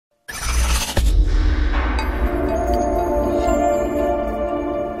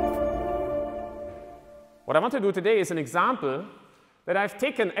What I want to do today is an example that I've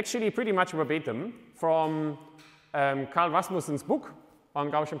taken actually pretty much verbatim from Carl Rasmussen's book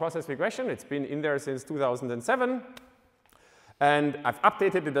on Gaussian process regression. It's been in there since 2007. And I've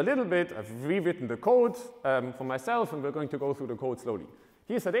updated it a little bit. I've rewritten the code for myself, and we're going to go through the code slowly.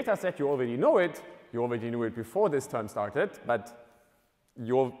 Here's a data set. You already know it. You already knew it before this term started, but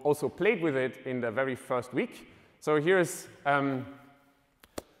you also played with it in the very first week. So here's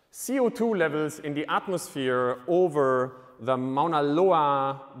CO2 levels in the atmosphere over the Mauna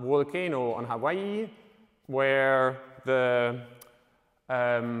Loa volcano on Hawaii, where the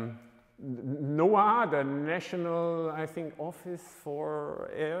NOAA, the National, I think, Office for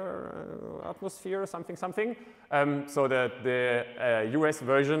Air, Atmosphere, something. So the US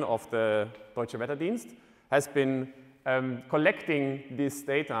version of the Deutsche Wetterdienst has been collecting this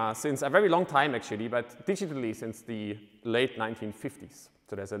data since a very long time, actually, but digitally since the late 1950s.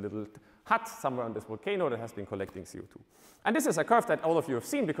 So there's a little hut somewhere on this volcano that has been collecting CO2. And this is a curve that all of you have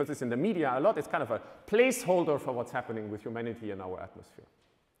seen because it's in the media a lot. It's kind of a placeholder for what's happening with humanity in our atmosphere.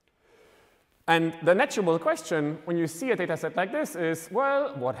 And the natural question when you see a data set like this is,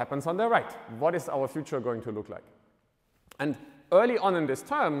 well, what happens on the right? What is our future going to look like? And early on in this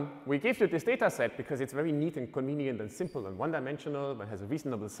term, we gave you this data set because it's very neat and convenient and simple and one-dimensional, but has a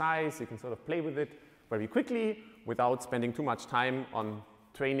reasonable size. You can sort of play with it very quickly without spending too much time on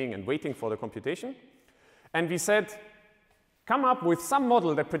training and waiting for the computation. And we said, come up with some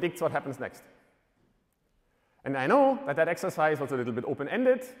model that predicts what happens next. And I know that that exercise was a little bit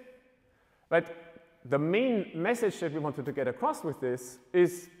open-ended, but the main message that we wanted to get across with this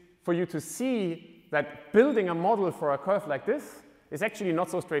is for you to see that building a model for a curve like this is actually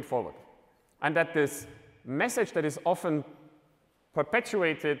not so straightforward. And that this message that is often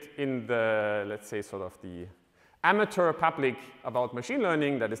perpetuated in the, let's say, sort of the amateur public about machine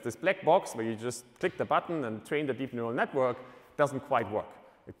learning, that is this black box where you just click the button and train the deep neural network, doesn't quite work.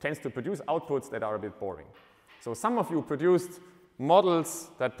 It tends to produce outputs that are a bit boring. So some of you produced models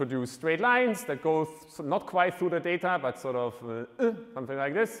that produce straight lines that go not quite through the data, but sort of something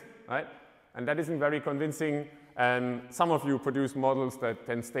like this, right? And that isn't very convincing. And some of you produced models that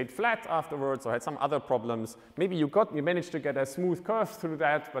then stayed flat afterwards or had some other problems. Maybe you managed to get a smooth curve through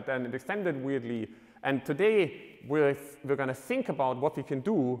that, but then it extended weirdly. And today, we're going to think about what we can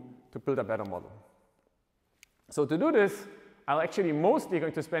do to build a better model. So to do this, I'm actually mostly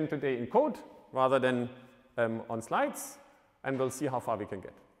going to spend today in code rather than on slides. And we'll see how far we can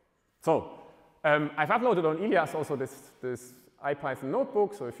get. So I've uploaded on Ilias also this IPython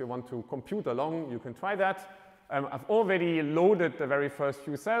notebook. So if you want to compute along, you can try that. I've already loaded the very first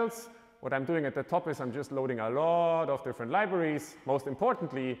few cells. What I'm doing at the top is I'm just loading a lot of different libraries. Most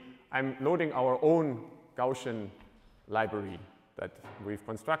importantly, I'm loading our own Gaussian library that we've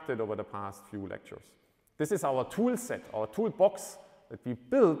constructed over the past few lectures. This is our tool set, our toolbox that we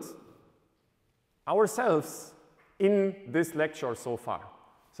built ourselves in this lecture so far.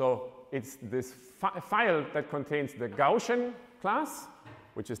 So it's this file that contains the Gaussian class,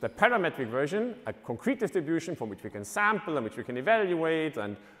 which is the parametric version, a concrete distribution from which we can sample and which we can evaluate,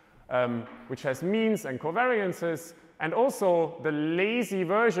 and which has means and covariances, and also the lazy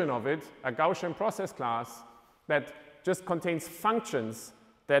version of it, a Gaussian process class that just contains functions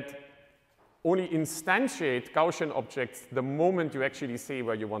that only instantiate Gaussian objects the moment you actually say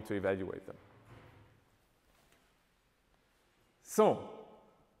where you want to evaluate them. So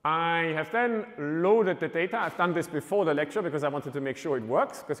I have then loaded the data. I've done this before the lecture because I wanted to make sure it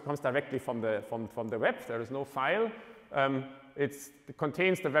works, because it comes directly from the web. There is no file. It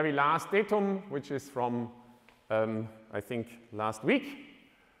contains the very last datum, which is from, I think, last week.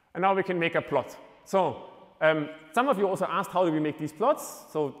 And now we can make a plot. So some of you also asked, how do we make these plots?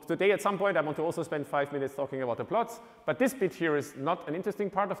 So today, at some point, I want to also spend 5 minutes talking about the plots. But this bit here is not an interesting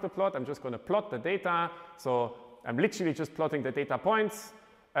part of the plot. I'm just going to plot the data. So I'm literally just plotting the data points.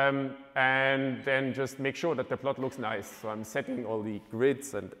 And then just make sure that the plot looks nice. So I'm setting all the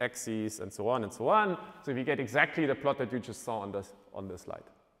grids and axes and so on and so on. So we get exactly the plot that you just saw on the slide.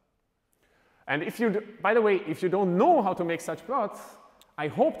 And if you, by the way, if you don't know how to make such plots, I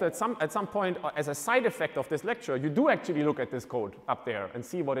hope that at some point, as a side effect of this lecture, you do actually look at this code up there and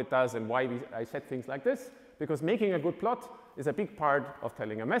see what it does and why I set things like this. Because making a good plot is a big part of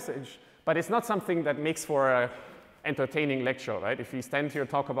telling a message. But it's not something that makes for a entertaining lecture, right? If we stand here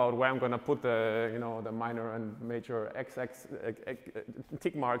talk about where I'm going to put the, the minor and major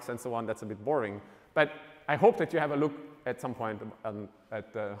tick marks and so on, that's a bit boring. But I hope that you have a look at some point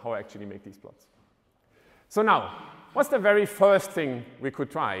at how I actually make these plots. So now, what's the very first thing we could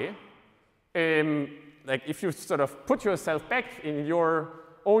try? Like if you sort of put yourself back in your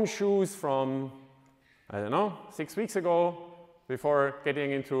own shoes from I don't know, 6 weeks ago, before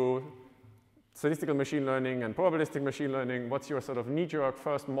getting into statistical machine learning and probabilistic machine learning, what's your sort of knee-jerk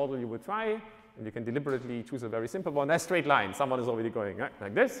first model you would try? And you can deliberately choose a very simple one. That's straight line. Someone is already going right,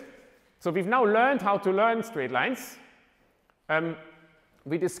 like this. So we've now learned how to learn straight lines.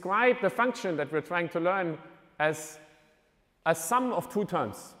 We describe the function that we're trying to learn as a sum of two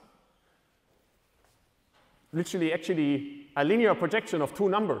terms. Literally, actually, a linear projection of two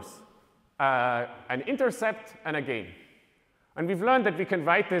numbers, an intercept and a gain. And we've learned that we can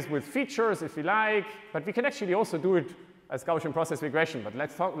write this with features if we like, but we can actually also do it as Gaussian process regression. But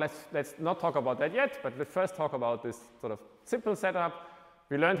let's not talk about that yet, but let's first talk about this sort of simple setup.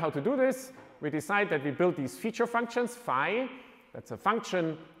 We learned how to do this. We decide that we build these feature functions, phi. That's a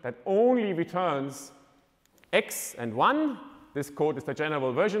function that only returns x and 1. This code is the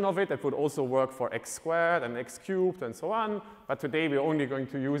general version of it. That would also work for x squared and x cubed and so on. But today we're only going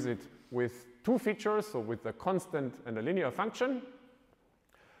to use it with two features, so with the constant and the linear function.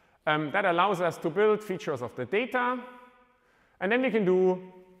 That allows us to build features of the data. And then we can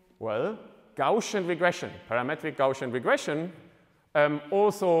do, well, Gaussian regression, parametric Gaussian regression,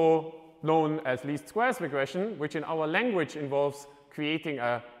 also known as least squares regression, which in our language involves creating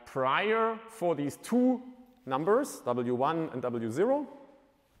a prior for these two numbers, W1 and W0.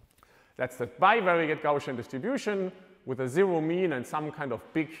 That's the bivariate Gaussian distribution with a zero mean and some kind of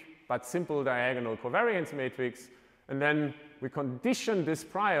big but simple diagonal covariance matrix. And then we condition this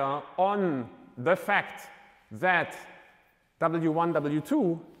prior on the fact that W1,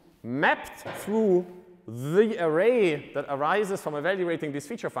 W2 mapped through the array that arises from evaluating this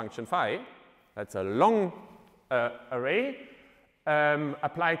feature function phi. That's a long array.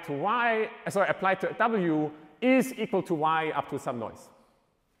 Applied to W is equal to y up to some noise.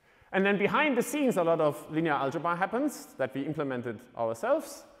 And then behind the scenes, a lot of linear algebra happens that we implemented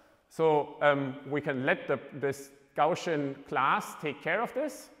ourselves. So we can let this Gaussian class take care of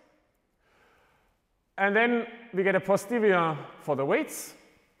this. And then we get a posterior for the weights,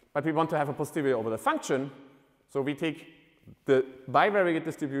 but we want to have a posterior over the function. So we take the bivariate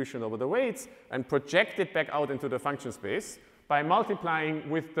distribution over the weights and project it back out into the function space by multiplying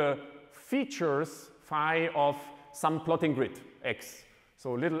with the features phi of some plotting grid, x.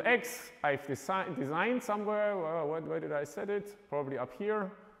 So little x, I've designed somewhere, where did I set it? Probably up here,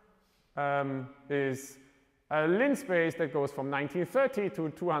 is a lin space that goes from 1930 to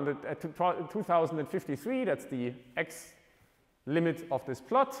 2053. That's the x limit of this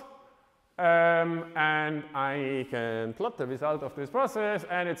plot. And I can plot the result of this process,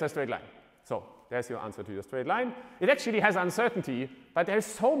 and it's a straight line. So there's your answer to your straight line. It actually has uncertainty, but there's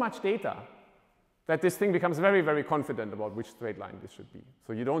so much data that this thing becomes very, very confident about which straight line this should be.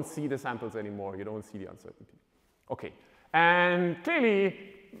 So you don't see the samples anymore. You don't see the uncertainty. OK. And clearly,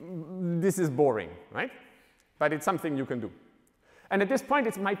 this is boring, right? But it's something you can do. And at this point,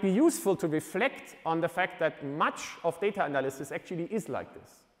 it might be useful to reflect on the fact that much of data analysis actually is like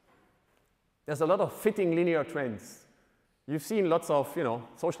this. There's a lot of fitting linear trends. You've seen lots of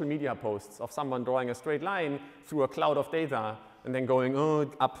social media posts of someone drawing a straight line through a cloud of data and then going, oh,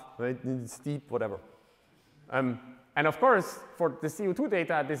 up, right, steep, whatever. And of course, for the CO2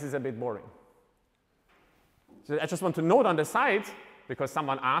 data, this is a bit boring. So I just want to note on the side, because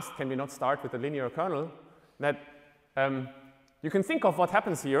someone asked, can we not start with a linear kernel, that you can think of what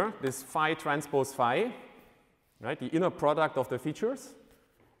happens here, this phi transpose phi, right, the inner product of the features,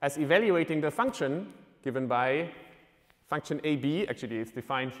 as evaluating the function given by function AB. Actually, it's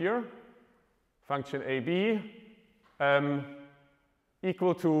defined here. Function AB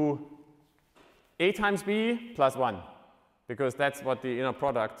equal to A times B plus 1, because that's what the inner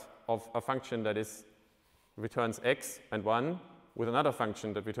product of a function that returns x and 1 with another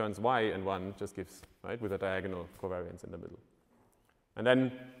function that returns y and 1 just gives, right, with a diagonal covariance in the middle. And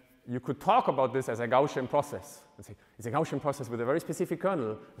then you could talk about this as a Gaussian process and say it's a Gaussian process with a very specific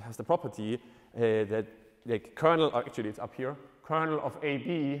kernel that has the property that like kernel, actually it's up here, kernel of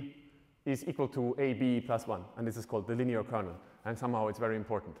AB is equal to AB plus 1. And this is called the linear kernel. And somehow it's very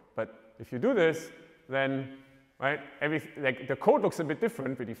important. But if you do this, then right, the code looks a bit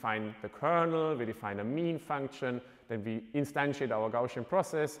different. We define the kernel, we define a mean function, then we instantiate our Gaussian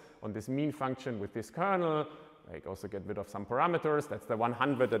process on this mean function with this kernel. Like also get rid of some parameters. That's the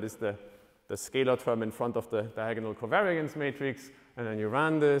 100, that is the scalar term in front of the diagonal covariance matrix. And then you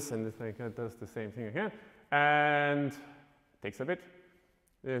run this, and it's like, it does the same thing again. And it takes a bit.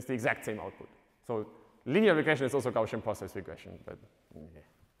 It's the exact same output. So linear regression is also Gaussian process regression. But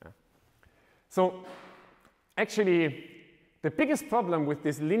yeah. So actually, the biggest problem with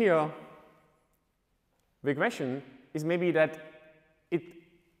this linear regression is maybe that it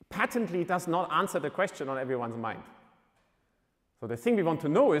patently does not answer the question on everyone's mind. So the thing we want to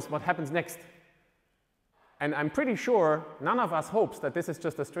know is what happens next. And I'm pretty sure none of us hopes that this is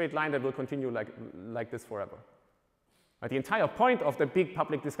just a straight line that will continue like this forever. But the entire point of the big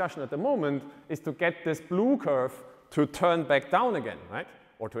public discussion at the moment is to get this blue curve to turn back down again, right?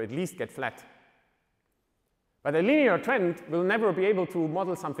 Or to at least get flat. But a linear trend will never be able to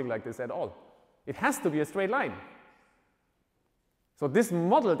model something like this at all. It has to be a straight line. So this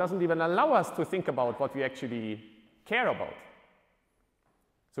model doesn't even allow us to think about what we actually care about.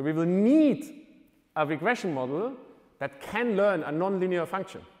 So we will need a regression model that can learn a nonlinear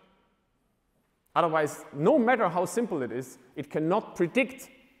function. Otherwise, no matter how simple it is, it cannot predict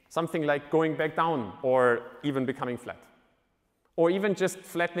something like going back down or even becoming flat, or even just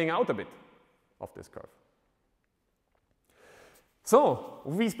flattening out a bit of this curve. So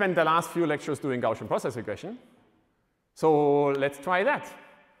we spent the last few lectures doing Gaussian process regression. So let's try that.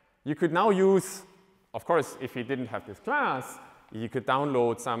 You could now use, of course, if you didn't have this class, you could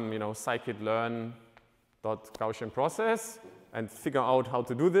download some, scikit-learn.Gaussian process and figure out how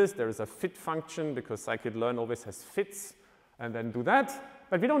to do this. There is a fit function because scikit-learn always has fits, and then do that.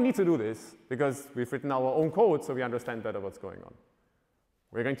 But we don't need to do this because we've written our own code, so we understand better what's going on.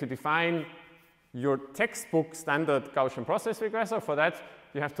 We're going to define your textbook standard Gaussian process regressor. For that,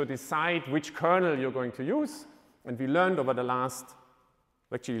 you have to decide which kernel you're going to use. And we learned over the last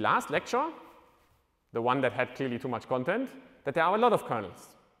lecture, the one that had clearly too much content, that there are a lot of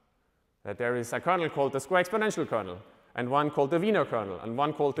kernels. That there is a kernel called the square exponential kernel, and one called the Wiener kernel, and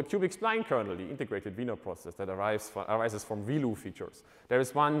one called the cubic spline kernel, the integrated Wiener process that arises from ReLU features.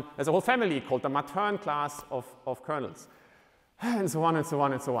 There's a whole family called the Matern class of kernels, and so on and so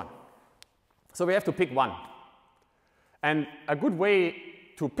on and so on. So we have to pick one. And a good way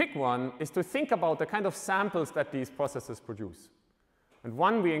to pick one is to think about the kind of samples that these processes produce. And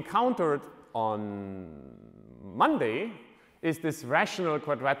one we encountered on Monday is this rational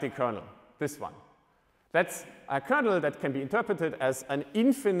quadratic kernel, this one. That's a kernel that can be interpreted as an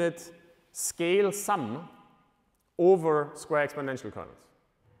infinite scale sum over square exponential kernels.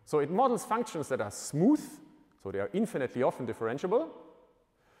 So it models functions that are smooth, so they are infinitely often differentiable,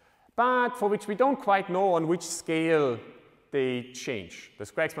 but for which we don't quite know on which scale they change. The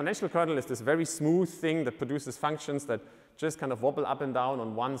square exponential kernel is this very smooth thing that produces functions that just kind of wobble up and down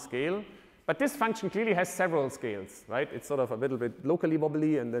on one scale. But this function clearly has several scales, right? It's sort of a little bit locally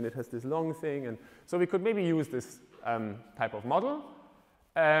wobbly, and then it has this long thing. And so we could maybe use this type of model.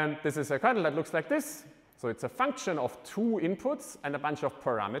 This is a kernel that looks like this. So it's a function of two inputs and a bunch of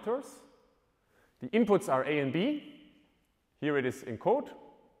parameters. The inputs are A and B. Here it is in code.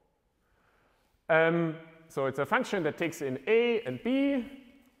 So it's a function that takes in A and B.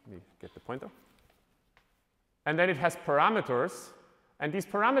 Let me get the pointer. And then it has parameters. And these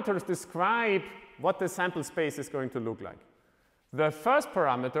parameters describe what the sample space is going to look like. The first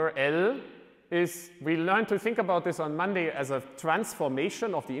parameter, L, is, we learned to think about this on Monday as a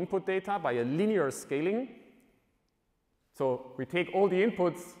transformation of the input data by a linear scaling. So we take all the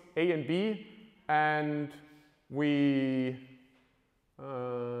inputs, A and B, and we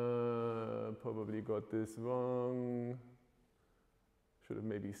probably got this wrong. Should have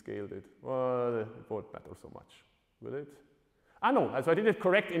maybe scaled it. Well, it won't matter so much, will it? Ah, no, so I did it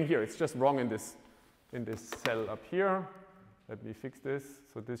correct in here. It's just wrong in this cell up here. Let me fix this.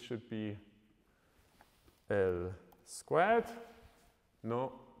 So this should be L squared.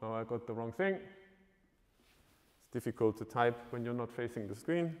 No, I got the wrong thing. It's difficult to type when you're not facing the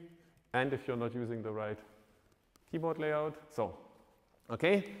screen and if you're not using the right keyboard layout. So,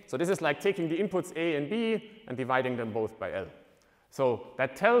 okay, so this is like taking the inputs A and B and dividing them both by L. So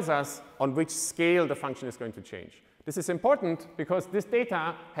that tells us on which scale the function is going to change. This is important because this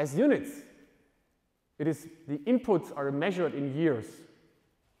data has units. The inputs are measured in years.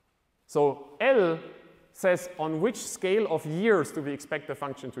 So L says on which scale of years do we expect the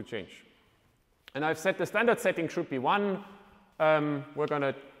function to change. And I've said the standard setting should be 1. We're going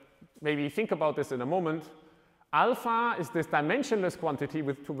to maybe think about this in a moment. Alpha is this dimensionless quantity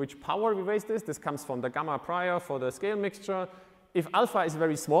to which power we raise this. This comes from the gamma prior for the scale mixture. If alpha is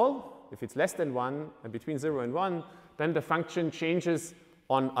very small, if it's less than 1 and between 0 and 1, then the function changes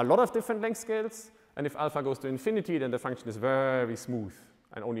on a lot of different length scales. And if alpha goes to infinity, then the function is very smooth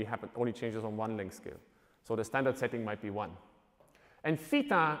and only changes on one length scale. So the standard setting might be 1. And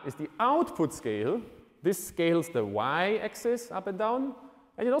theta is the output scale. This scales the y-axis up and down.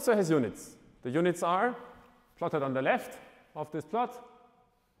 And it also has units. The units are plotted on the left of this plot,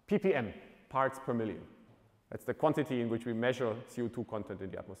 ppm, parts per million. That's the quantity in which we measure CO2 content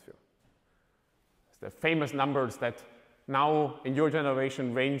in the atmosphere. It's the famous numbers that now in your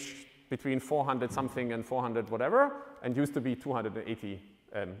generation range between 400 something and 400 whatever, and used to be 280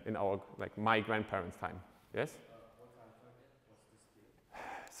 in our, like my grandparents' time. Yes? What time frame? What's the scale?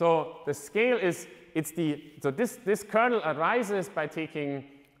 So the scale is, this kernel arises by taking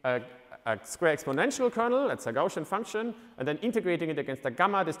a square exponential kernel, that's a Gaussian function, and then integrating it against a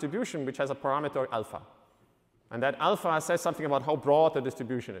gamma distribution which has a parameter alpha. And that alpha says something about how broad the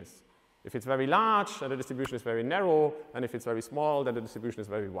distribution is. If it's very large, then the distribution is very narrow, and if it's very small, then the distribution is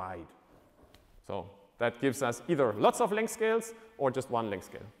very wide. So that gives us either lots of length scales or just one length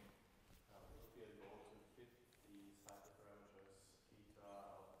scale.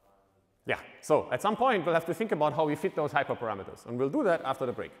 Yeah, so at some point we'll have to think about how we fit those hyperparameters, and we'll do that after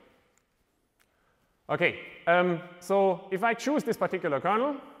the break. Okay, so if I choose this particular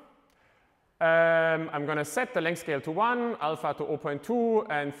kernel, I'm going to set the length scale to 1, alpha to 0.2,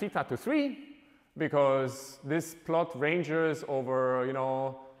 and theta to 3, because this plot ranges over, you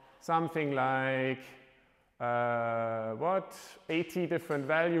know, something like, 80 different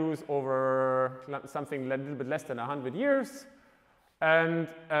values over something a little bit less than 100 years. And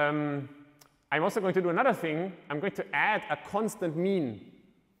I'm also going to do another thing. I'm going to add a constant mean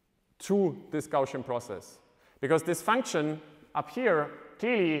to this Gaussian process, because this function up here,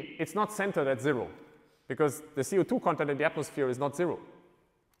 clearly, it's not centered at 0, because the CO2 content in the atmosphere is not 0.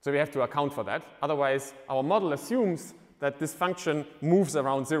 So we have to account for that. Otherwise, our model assumes that this function moves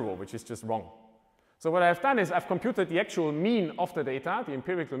around 0, which is just wrong. So what I've done is I've computed the actual mean of the data, the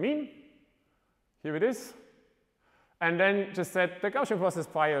empirical mean. Here it is. And then just said the Gaussian process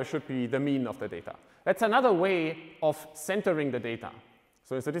prior should be the mean of the data. That's another way of centering the data.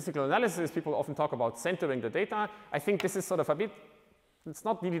 So in statistical analysis, people often talk about centering the data. I think this is sort of a bit, it's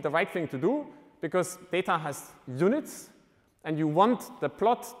not really the right thing to do, because data has units, and you want the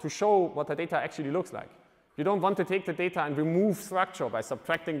plot to show what the data actually looks like. You don't want to take the data and remove structure by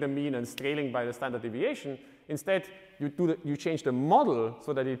subtracting the mean and scaling by the standard deviation. Instead, you change the model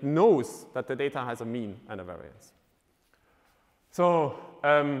so that it knows that the data has a mean and a variance. So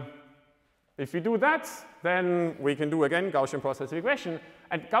if we do that, then we can do, again, Gaussian process regression.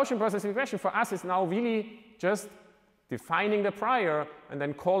 And Gaussian process regression for us is now really just defining the prior and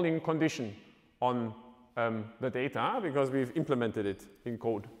then calling condition on the data, because we've implemented it in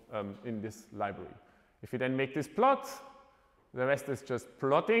code in this library. If you then make this plot, the rest is just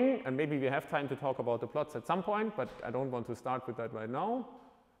plotting, and maybe we have time to talk about the plots at some point, but I don't want to start with that right now.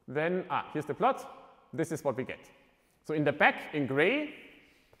 Then, here's the plot. This is what we get. So in the back, in gray,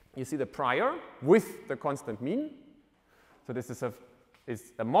 you see the prior with the constant mean. So this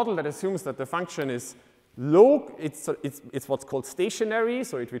is a model that assumes that the function is low. It's what's called stationary,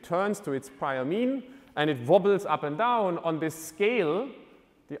 so it returns to its prior mean, and it wobbles up and down on this scale,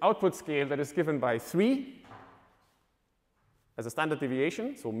 the output scale that is given by 3 as a standard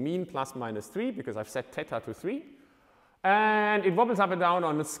deviation, so mean plus minus 3, because I've set theta to 3. And it wobbles up and down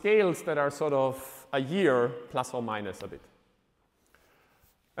on the scales that are sort of a year plus or minus a bit.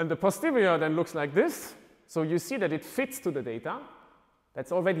 And the posterior then looks like this. So you see that it fits to the data.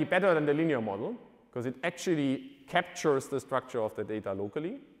 That's already better than the linear model, because it actually captures the structure of the data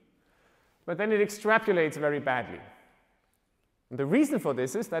locally. But then it extrapolates very badly. And the reason for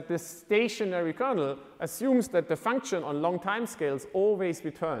this is that this stationary kernel assumes that the function on long time scales always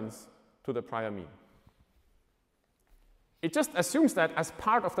returns to the prior mean. It just assumes that as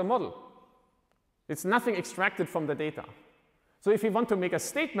part of the model. It's nothing extracted from the data. So if we want to make a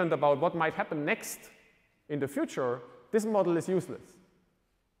statement about what might happen next in the future, this model is useless,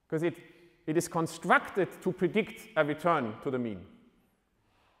 because it is constructed to predict a return to the mean.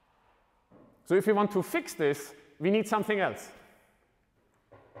 So if we want to fix this, we need something else.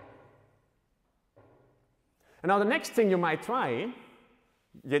 And now the next thing you might try,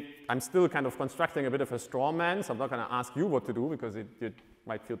 yet I'm still kind of constructing a bit of a straw man, so I'm not going to ask you what to do, because you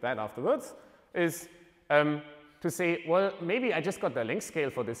might feel bad afterwards, is to say, well, maybe I just got the length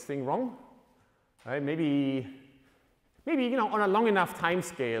scale for this thing wrong. Right? Maybe you know, on a long enough time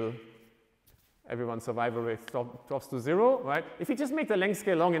scale, everyone's survival rate drops to 0. Right? If you just make the length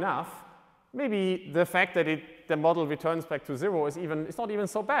scale long enough, maybe the fact that the model returns back to 0 is it's not even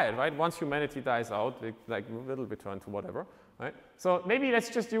so bad. Right? Once humanity dies out, it will return to whatever. Right? So maybe let's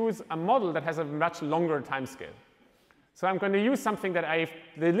just use a model that has a much longer time scale. So I'm going to use something that I've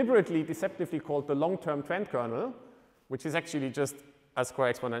deliberately, deceptively called the long-term trend kernel, which is actually just a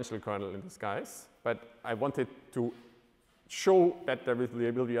square exponential kernel in disguise. But I wanted to show that there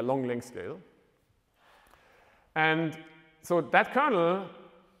will be a long length scale. And so that kernel,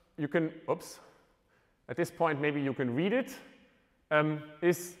 you can, at this point maybe you can read it,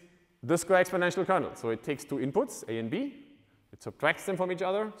 is the square exponential kernel. So it takes two inputs, A and B. It subtracts them from each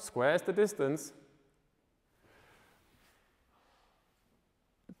other, squares the distance,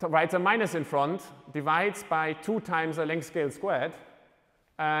 writes a minus in front, divides by 2 times the length scale squared,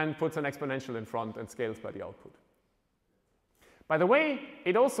 and puts an exponential in front and scales by the output. By the way,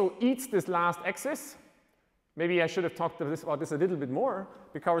 it also eats this last axis. Maybe I should have talked about this a little bit more,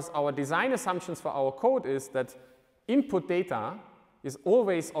 because our design assumptions for our code is that input data is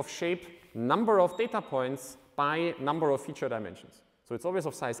always of shape number of data points by number of feature dimensions. So it's always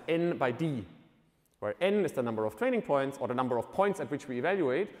of size n by d, where n is the number of training points or the number of points at which we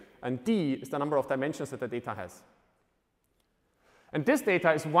evaluate, and d is the number of dimensions that the data has. And this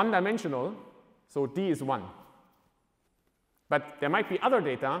data is one-dimensional, so d is 1. But there might be other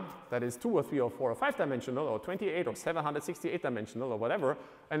data that is 2 or 3 or 4 or 5 dimensional, or 28 or 768 dimensional or whatever,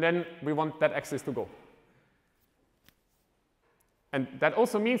 and then we want that axis to go. And that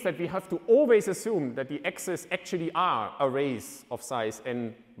also means that we have to always assume that the axes actually are arrays of size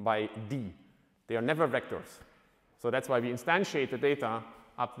n by d. They are never vectors. So that's why we instantiate the data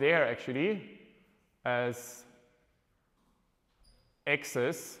up there actually as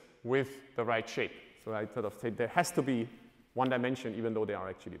axes with the right shape. So I sort of say there has to be one dimension even though they are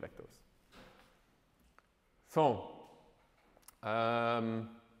actually vectors. So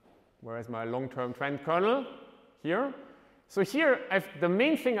where is my long-term trend kernel? Here. So here, the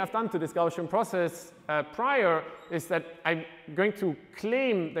main thing I've done to this Gaussian process prior is that I'm going to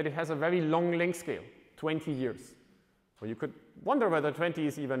claim that it has a very long length scale, 20 years. Well, you could wonder whether 20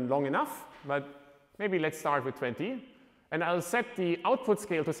 is even long enough, but maybe let's start with 20. And I'll set the output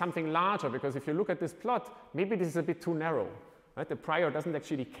scale to something larger, because if you look at this plot, maybe this is a bit too narrow. Right? The prior doesn't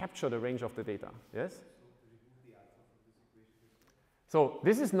actually capture the range of the data. Yes? So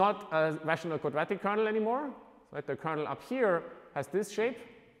this is not a rational quadratic kernel anymore. Right, the kernel up here has this shape.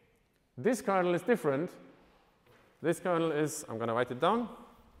 This kernel is different. This kernel is, I'm going to write it down.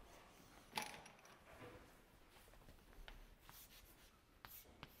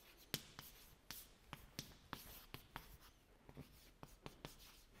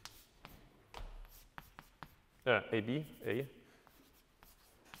 AB, A.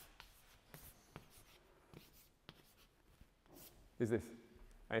 Is this.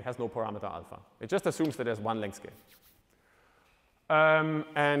 It has no parameter alpha. It just assumes that there's one length scale.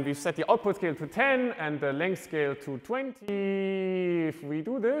 And we've set the output scale to 10 and the length scale to 20. If we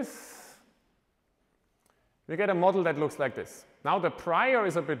do this, we get a model that looks like this. Now the prior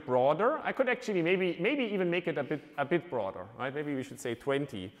is a bit broader. I could actually maybe even make it a bit broader. Right? Maybe we should say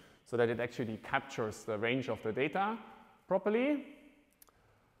 20 so that it actually captures the range of the data properly.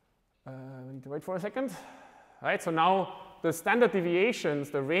 We need to wait for a second. Right, so now the standard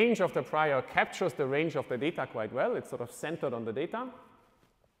deviations, the range of the prior captures the range of the data quite well. It's sort of centered on the data.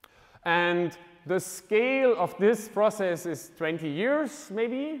 And the scale of this process is 20 years,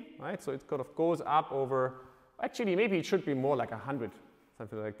 maybe. Right? So it kind of goes up over, actually, maybe it should be more like 100,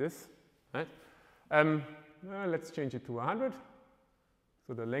 something like this. Right? Let's change it to 100.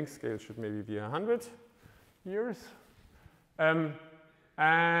 So the length scale should maybe be 100 years.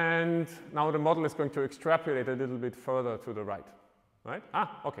 And now the model is going to extrapolate a little bit further to the right. Right?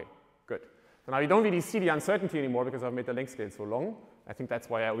 Okay, good. So now you don't really see the uncertainty anymore because I've made the length scale so long. I think that's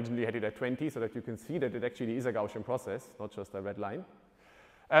why I originally had it at 20, so that you can see that it actually is a Gaussian process, not just a red line.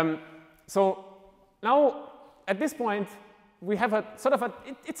 So now, at this point, we have a sort of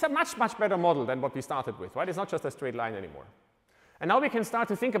it's a much, much better model than what we started with, right? It's not just a straight line anymore. And now we can start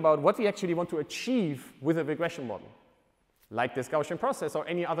to think about what we actually want to achieve with a regression model, like this Gaussian process or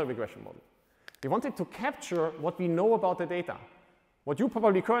any other regression model. We wanted to capture what we know about the data. What you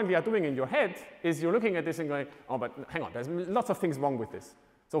probably currently are doing in your head is you're looking at this and going, oh, but hang on, there's lots of things wrong with this.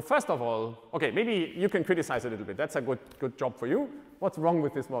 So first of all, okay, maybe you can criticize a little bit. That's a good job for you. What's wrong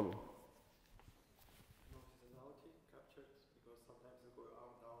with this model?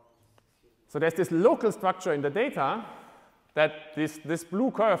 So there's this local structure in the data that this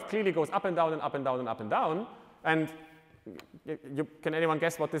blue curve clearly goes up and down and up and down and up and down. And can anyone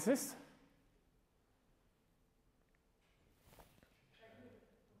guess what this is?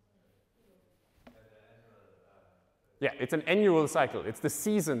 Yeah, it's an annual cycle. It's the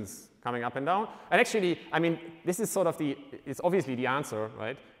seasons coming up and down. And actually, I mean, this is sort of it's obviously the answer,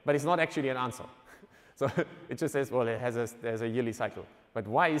 right? But it's not actually an answer. So it just says, well, there's a yearly cycle. But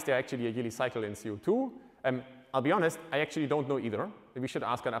why is there actually a yearly cycle in CO2? I'll be honest, I actually don't know either. We should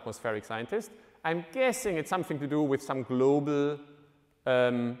ask an atmospheric scientist. I'm guessing it's something to do with some global,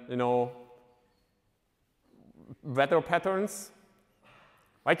 weather patterns.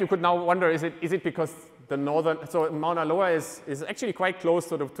 Right? You could now wonder, is it because the northern, so Mauna Loa is actually quite close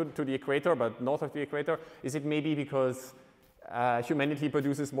to the equator, but north of the equator. Is it maybe because humanity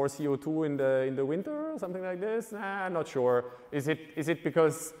produces more CO2 in the winter or something like this? Nah, I'm not sure. Is it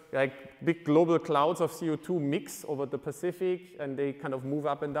because like big global clouds of CO2 mix over the Pacific and they kind of move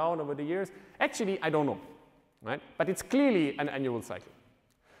up and down over the years? Actually, I don't know, right? But it's clearly an annual cycle.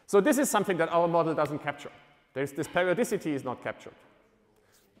 So this is something that our model doesn't capture. This periodicity is not captured.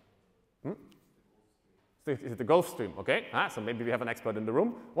 Is it the Gulf Stream? Okay, so maybe we have an expert in the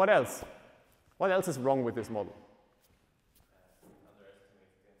room. What else? What else is wrong with this model?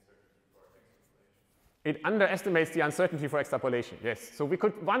 It underestimates the uncertainty for extrapolation, yes. So we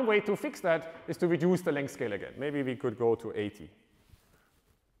could, one way to fix that is to reduce the length scale again. Maybe we could go to 80,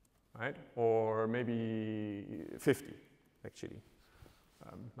 right? Or maybe 50, actually.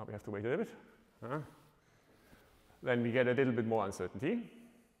 Now we have to wait a little bit. Then we get a little bit more uncertainty.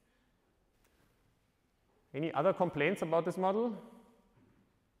 Any other complaints about this model?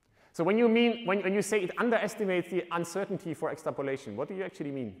 So when you say it underestimates the uncertainty for extrapolation, what do you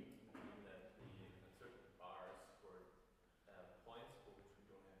actually mean?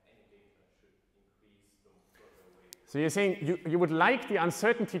 So you're saying you would like the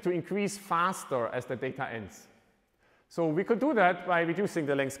uncertainty to increase faster as the data ends. So we could do that by reducing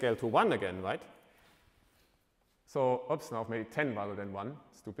the length scale to 1 again, right? So, oops, now I've made it 10 rather than 1.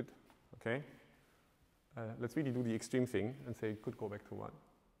 Stupid. Okay. Let's really do the extreme thing and say it could go back to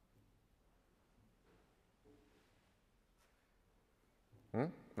 1.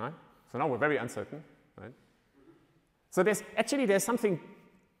 Right? So now we're very uncertain, right? So there's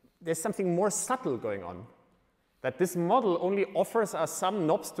something more subtle going on. That this model only offers us some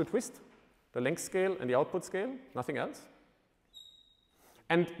knobs to twist, the length scale and the output scale, nothing else.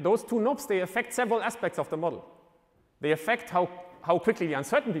 And those two knobs, they affect several aspects of the model. They affect how quickly the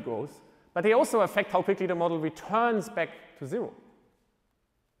uncertainty grows, but they also affect how quickly the model returns back to 0.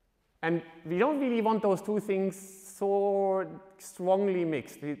 And we don't really want those two things so strongly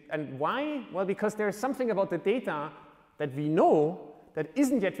mixed. And why? Well, because there's something about the data that we know that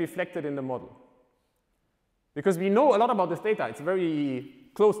isn't yet reflected in the model. Because we know a lot about this data. It's very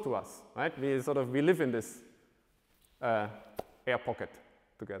close to us, right? We live in this air pocket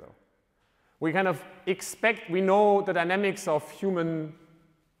together. We kind of we know the dynamics of human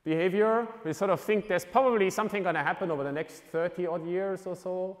behavior. We sort of think there's probably something going to happen over the next 30 odd years or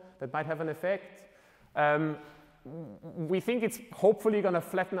so that might have an effect. We think it's hopefully going to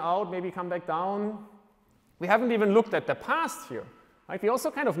flatten out, maybe come back down. We haven't even looked at the past here. Right? We also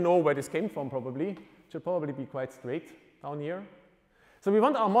kind of know where this came from, probably. It should probably be quite straight down here. So we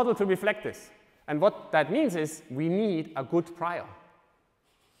want our model to reflect this. And what that means is we need a good prior.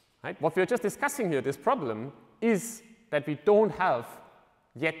 Right? What we're just discussing here, this problem, is that we don't have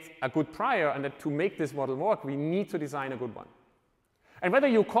yet a good prior, and that to make this model work, we need to design a good one. And whether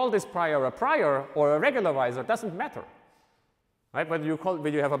you call this prior or a regularizer doesn't matter. Right? Whether you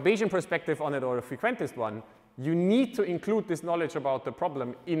have a Bayesian perspective on it or a frequentist one, you need to include this knowledge about the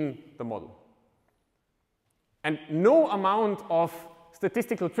problem in the model. And no amount of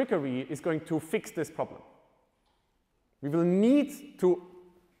statistical trickery is going to fix this problem. We will need to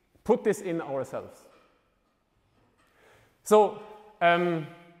put this in ourselves. So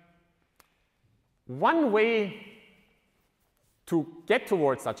one way to get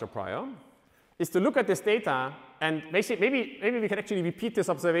towards such a prior is to look at this data, and maybe we can actually repeat this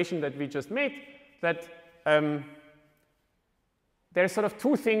observation that we just made, that there's sort of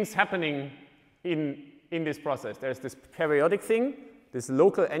two things happening in this process. There's this periodic thing, this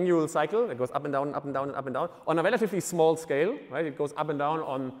local annual cycle that goes up and down, up and down, and up and down on a relatively small scale, right? It goes up and down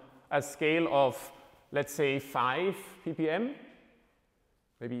on a scale of, let's say, 5 ppm,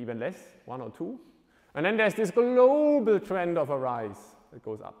 maybe even less, 1 or 2. And then there's this global trend of a rise that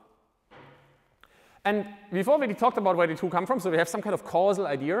goes up. And we've already talked about where the two come from, so we have some kind of causal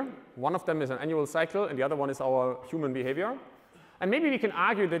idea. One of them is an annual cycle, and the other one is our human behavior. And maybe we can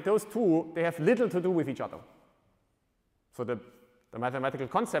argue that those two, they have little to do with each other. So the mathematical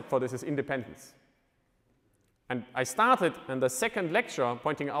concept for this is independence. And I started in the second lecture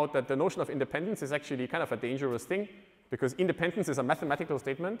pointing out that the notion of independence is actually kind of a dangerous thing, because independence is a mathematical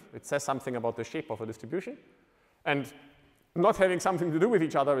statement. It says something about the shape of a distribution. And not having something to do with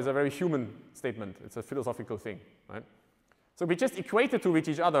each other is a very human statement. It's a philosophical thing, right? So we just equate the two with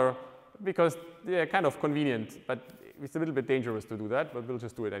each other because they're kind of convenient, but it's a little bit dangerous to do that, but we'll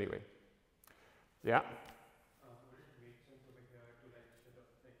just do it anyway. Yeah? Would it make sense to make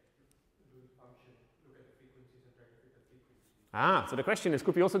instead of doing function, look at the frequencies and try to fit the frequency? So the question is,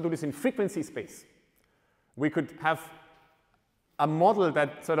 could we also do this in frequency space? We could have a model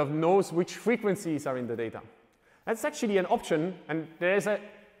that sort of knows which frequencies are in the data. That's actually an option, and there's a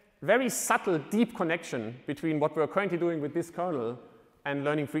very subtle, deep connection between what we're currently doing with this kernel and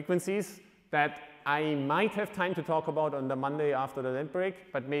learning frequencies that I might have time to talk about on the Monday after the lunch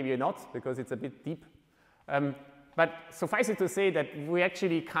break, but maybe not, because it's a bit deep. But suffice it to say that we're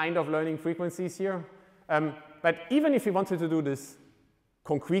actually kind of learning frequencies here. But even if we wanted to do this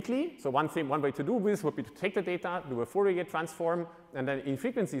concretely, so one way to do this would be to take the data, do a Fourier transform, and then in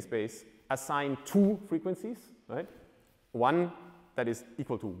frequency space, assign two frequencies, right? One that is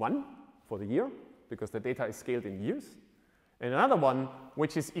equal to 1 for the year, because the data is scaled in years, and another one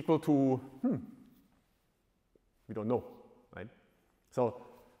which is equal to, we don't know, right? So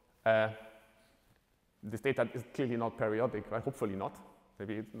this data is clearly not periodic, right? Hopefully not.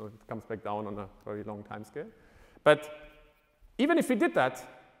 Maybe it comes back down on a very long time scale. But even if we did that,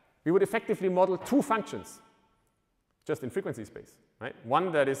 we would effectively model two functions just in frequency space, right?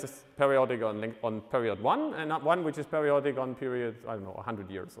 One that is periodic on period 1, and one which is periodic on period, I don't know, 100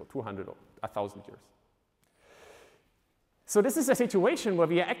 years or 200 or 1,000 years. So this is a situation where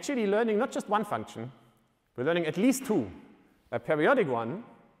we are actually learning not just one function, we're learning at least two, a periodic one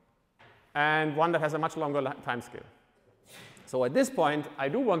and one that has a much longer time scale. So at this point, I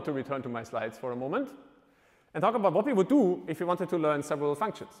do want to return to my slides for a moment and talk about what we would do if we wanted to learn several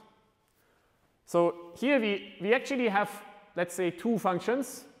functions. So here we actually have, let's say, two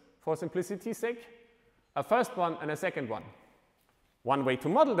functions for simplicity's sake, a first one and a second one. One way to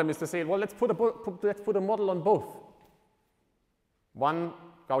model them is to say, well, let's put a model on both. One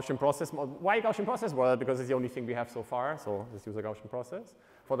Gaussian process model. Why Gaussian process? Well, because it's the only thing we have so far, so let's use a Gaussian process.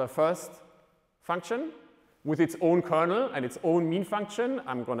 For the first function, with its own kernel and its own mean function,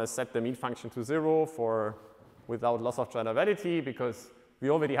 I'm going to set the mean function to 0 without loss of generality, because we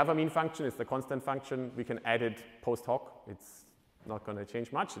already have a mean function. It's the constant function. We can add it post hoc. It's not going to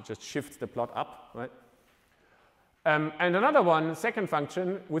change much. It just shifts the plot up, right? And another one, second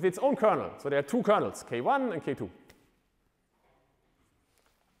function, with its own kernel. So there are two kernels, K1 and K2.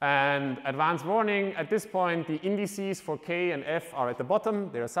 And advanced warning, at this point, the indices for K and F are at the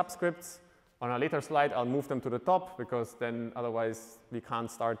bottom. They are subscripts. On a later slide, I'll move them to the top, because then otherwise we can't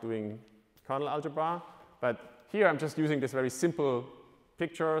start doing kernel algebra. But here I'm just using this very simple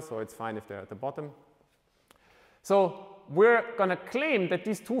picture, so it's fine if they're at the bottom. So we're going to claim that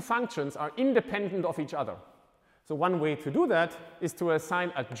these two functions are independent of each other. So one way to do that is to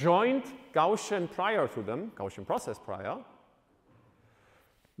assign a joint Gaussian prior to them, Gaussian process prior,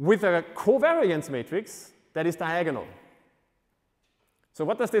 with a covariance matrix that is diagonal. So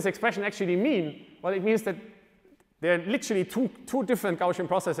what does this expression actually mean? Well, it means that there are literally two different Gaussian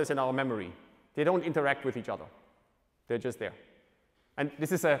processes in our memory. They don't interact with each other. They're just there. And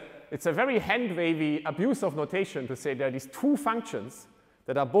this is it's a very hand-wavy abuse of notation to say there are these two functions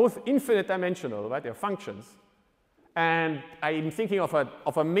that are both infinite dimensional, right? They're functions. And I'm thinking of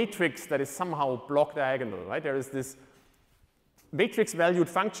a matrix that is somehow block diagonal, right? There is this matrix-valued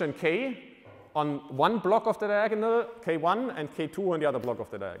function k on one block of the diagonal, k1, and k2 on the other block of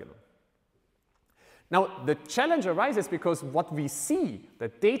the diagonal. Now, the challenge arises because what we see, the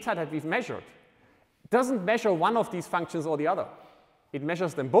data that we've measured, doesn't measure one of these functions or the other. It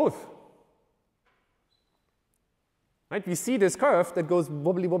measures them both. Right? We see this curve that goes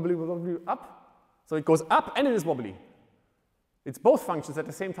wobbly, wobbly, wobbly up. So it goes up and it is wobbly. It's both functions at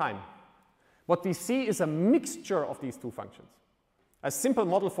the same time. What we see is a mixture of these two functions. A simple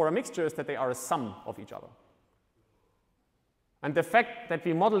model for a mixture is that they are a sum of each other. And the fact that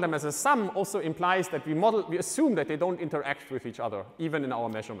we model them as a sum also implies that we assume that they don't interact with each other, even in our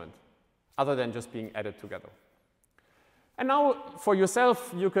measurement, other than just being added together. And now, for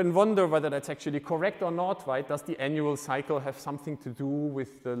yourself, you can wonder whether that's actually correct or not, right? Does the annual cycle have something to do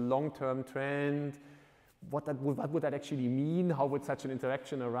with the long-term trend? What would that actually mean? How would such an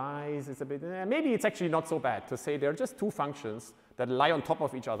interaction arise? It's a bit, maybe it's actually not so bad to say they're just two functions that lie on top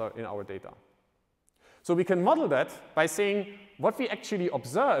of each other in our data. So we can model that by saying what we actually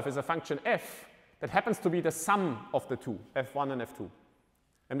observe is a function f that happens to be the sum of the two, f1 and f2.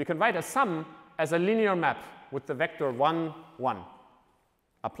 And we can write a sum as a linear map with the vector 1, 1,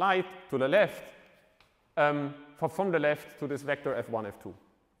 applied to the left, from the left to this vector f1, f2.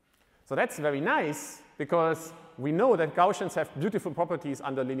 So that's very nice, because we know that Gaussians have beautiful properties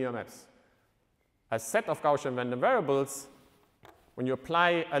under linear maps. A set of Gaussian random variables, when you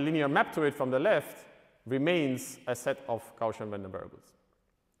apply a linear map to it from the left, remains a set of Gaussian random variables.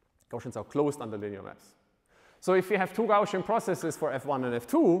 Gaussians are closed under linear maps. So if we have two Gaussian processes for f1 and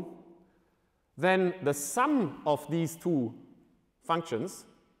f2, then the sum of these two functions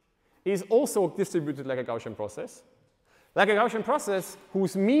is also distributed like a Gaussian process. Like a Gaussian process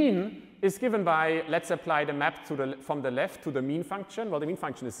whose mean is given by, let's apply the map from the left to the mean function. Well, the mean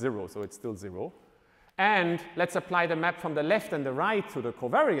function is 0, so it's still 0. And let's apply the map from the left and the right to the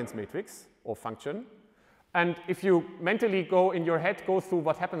covariance matrix or function. And if you mentally go in your head, go through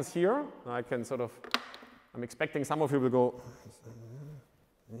what happens here, I can sort of, I'm expecting some of you will go,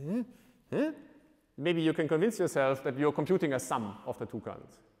 maybe you can convince yourself that you're computing a sum of the two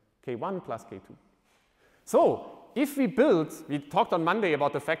kernels, K1 plus K2. So if we talked on Monday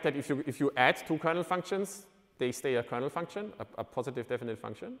about the fact that if you add two kernel functions, they stay a kernel function, a positive definite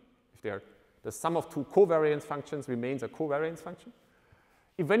function. If they are the sum of two covariance functions remains a covariance function.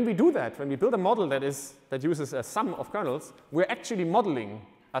 When we do that, when we build a model that uses a sum of kernels, we're actually modeling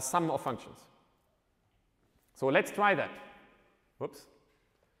a sum of functions. So let's try that. Whoops.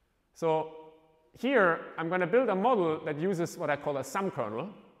 So here, I'm going to build a model that uses what I call a sum kernel.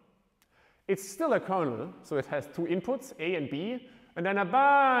 It's still a kernel, so it has two inputs, A and B, and then a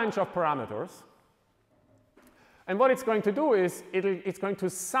bunch of parameters. And what it's going to do is it's going to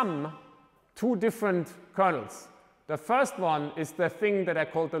sum two different kernels. The first one is the thing that I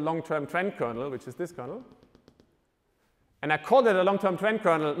call the long-term trend kernel, which is this kernel. And I call it a long-term trend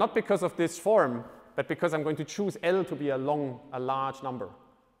kernel not because of this form, but because I'm going to choose L to be a large number.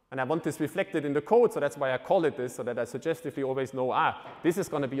 And I want this reflected in the code, so that's why I call it this, so that I suggestively always know, this is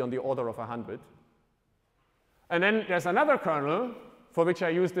going to be on the order of 100. And then there's another kernel for which I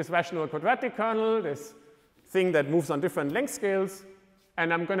use this rational quadratic kernel, this thing that moves on different length scales.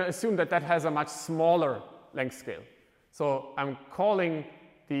 And I'm going to assume that that has a much smaller length scale. So I'm calling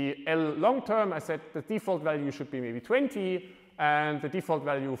the L long term. I said the default value should be maybe 20, and the default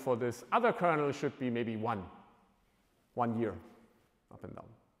value for this other kernel should be maybe 1 year, up and down.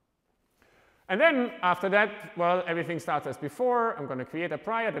 And then after that, well, everything starts as before. I'm going to create a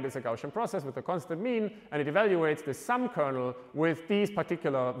prior that is a Gaussian process with a constant mean, and it evaluates the sum kernel with these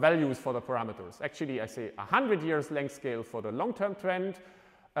particular values for the parameters. Actually, I say 100 years length scale for the long-term trend.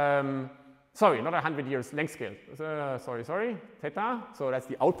 Sorry, not 100 years length scale. Sorry, theta. So that's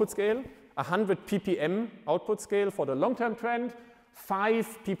the output scale. 100 ppm output scale for the long-term trend.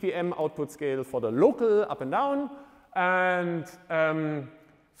 5 ppm output scale for the local up and down. And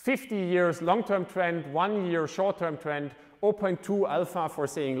 50 years long-term trend, 1 year short-term trend, 0.2 alpha for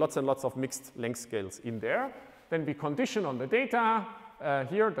saying lots and lots of mixed length scales in there. Then we condition on the data.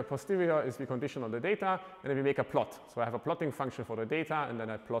 Here, the posterior is we condition on the data, and then we make a plot. So I have a plotting function for the data, and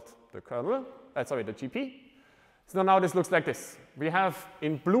then I plot the kernel, the GP. So now this looks like this. We have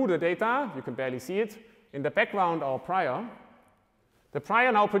in blue the data. You can barely see it. In the background, our prior. The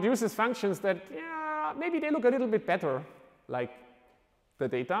prior now produces functions that, yeah, maybe they look a little bit better, like the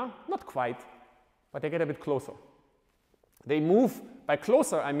data, not quite, but they get a bit closer. They move, by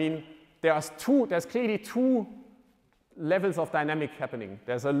closer, I mean there's clearly two levels of dynamic happening.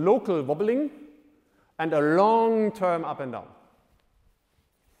 There's a local wobbling and a long-term up and down.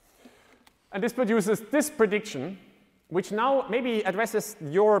 And this produces this prediction, which now maybe addresses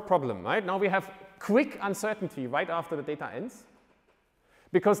your problem, right? Now we have quick uncertainty right after the data ends,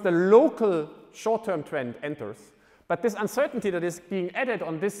 because the local short-term trend enters. But this uncertainty that is being added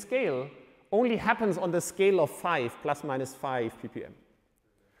on this scale only happens on the scale of 5, plus minus 5 ppm.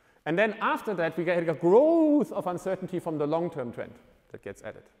 And then after that, we get a growth of uncertainty from the long-term trend that gets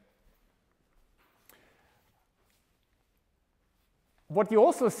added. What you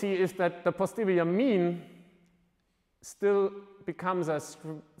also see is that the posterior mean still becomes a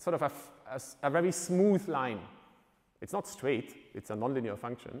sort of a very smooth line. It's not straight, it's a nonlinear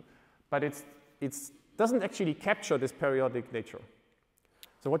function, but it doesn't actually capture this periodic nature.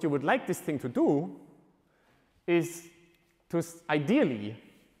 So what you would like this thing to do is to ideally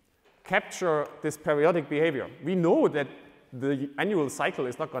capture this periodic behavior. We know that the annual cycle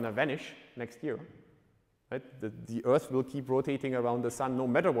is not going to vanish next year. Right? The Earth will keep rotating around the sun no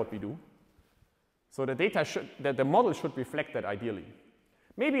matter what we do. So the model should reflect that ideally.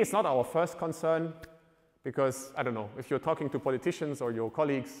 Maybe it's not our first concern, because, I don't know, if you're talking to politicians or your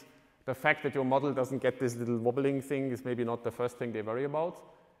colleagues, the fact that your model doesn't get this little wobbling thing is maybe not the first thing they worry about.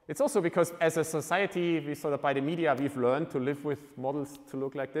 It's also because as a society, we sort of by the media, we've learned to live with models to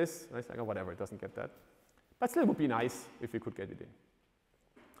look like this. And it's like, oh, whatever, it doesn't get that. But still, it would be nice if we could get it in.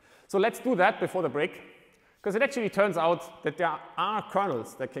 So let's do that before the break, because it actually turns out that there are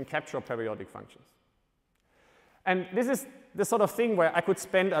kernels that can capture periodic functions. And this is the sort of thing where I could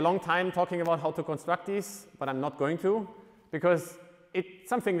spend a long time talking about how to construct these, but I'm not going to, because it's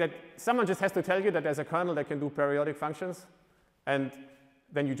something that someone just has to tell you that there's a kernel that can do periodic functions, and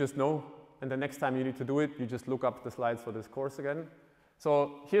then you just know, and the next time you need to do it, you just look up the slides for this course again.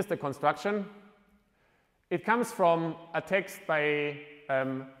 So here's the construction. It comes from a text by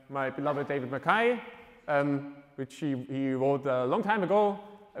my beloved David Mackay, which he wrote a long time ago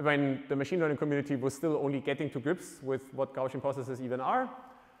when the machine learning community was still only getting to grips with what Gaussian processes even are.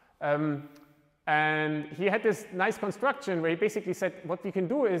 And he had this nice construction where he basically said what we can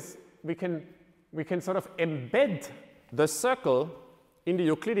do is we can sort of embed the circle in the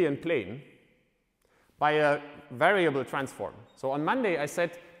Euclidean plane by a variable transform. So on Monday I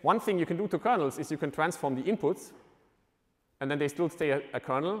said one thing you can do to kernels is you can transform the inputs, and then they still stay a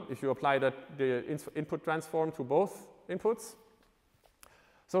kernel if you apply the input transform to both inputs.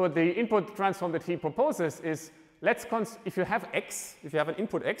 So the input transform that he proposes is, if you have x, if you have an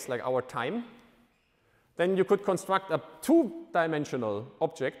input x, like our time, then you could construct a two-dimensional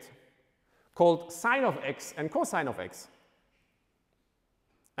object called sine of x and cosine of x.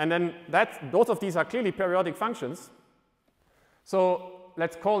 And then both of these are clearly periodic functions. So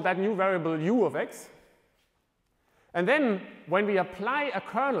let's call that new variable u of x. And then when we apply a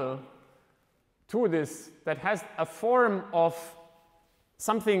kernel to this that has a form of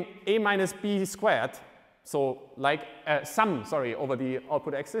something a minus b squared, so like a sum, over the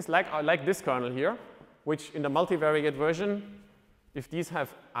output axis, like this kernel here, which in the multivariate version, if these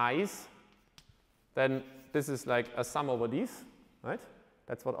have i's, then this is like a sum over these, right?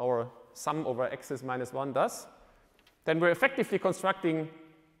 That's what our sum over x's minus 1 does. Then we're effectively constructing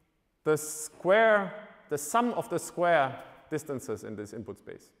the sum of the square distances in this input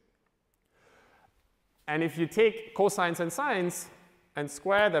space. And if you take cosines and sines and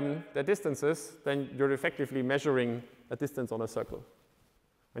square them, their distances, then you're effectively measuring a distance on a circle.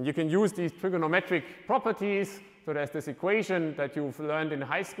 And you can use these trigonometric properties. So there's this equation that you've learned in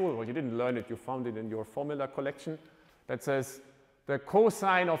high school. Well, you didn't learn it, you found it in your formula collection, that says the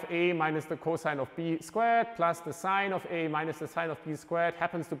cosine of a minus the cosine of b squared plus the sine of a minus the sine of b squared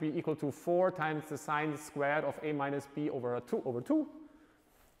happens to be equal to 4 times the sine squared of a minus b over 2.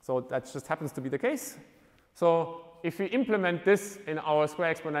 So that just happens to be the case. So if we implement this in our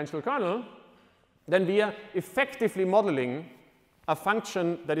square exponential kernel, then we are effectively modeling a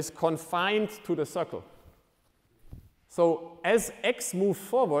function that is confined to the circle. So as x moves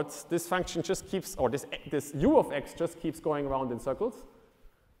forwards, this function just keeps, or this u of x just keeps going around in circles.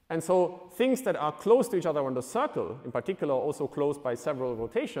 And so things that are close to each other on the circle, in particular also close by several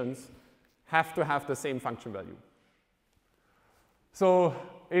rotations, have to have the same function value. So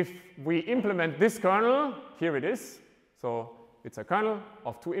if we implement this kernel, here it is. So it's a kernel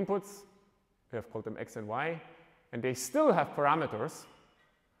of 2 inputs. We have called them x and y. And they still have parameters.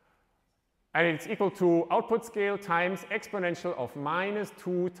 And it's equal to output scale times exponential of minus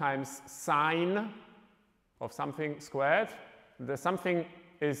 2 times sine of something squared. The something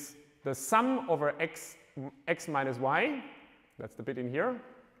is the sum over x minus y. That's the bit in here.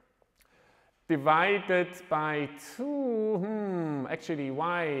 Divided by 2. Actually,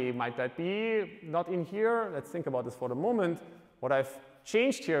 why might that be? Not in here. Let's think about this for the moment. What I've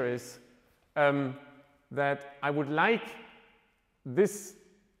changed here is that I would like this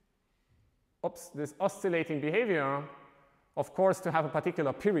oscillating behavior, of course, to have a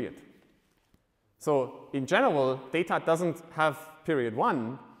particular period. So in general, data doesn't have period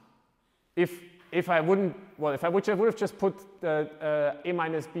 1. If I would have just put a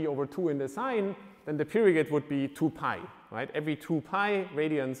minus b over 2 in the sine, then the period would be 2 pi, right? Every 2 pi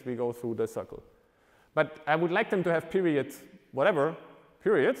radians we go through the circle. But I would like them to have period, whatever,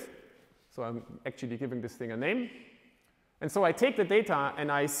 period. So I'm actually giving this thing a name. And so I take the data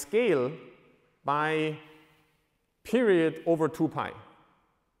and I scale by period over 2 pi.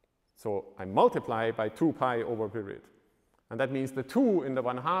 So I multiply by 2 pi over period. And that means the 2 in the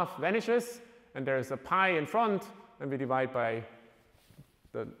 1/2 vanishes, and there is a pi in front, and we divide by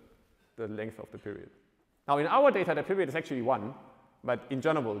the length of the period. Now in our data, the period is actually 1, but in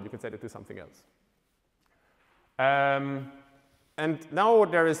general, you can set it to something else. And now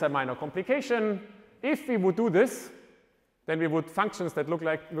there is a minor complication. If we would do this, then we would get functions that look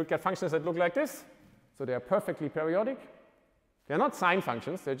like this. So they are perfectly periodic. They're not sine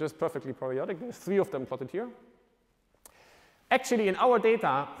functions, they're just perfectly periodic. There's 3 of them plotted here. Actually, in our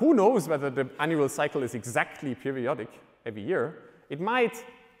data, who knows whether the annual cycle is exactly periodic every year?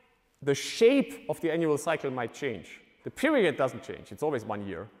 The shape of the annual cycle might change. The period doesn't change, it's always 1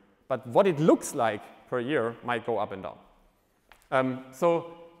 year. But what it looks like per year might go up and down.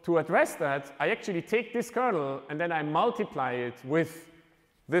 So to address that, I actually take this kernel and then I multiply it with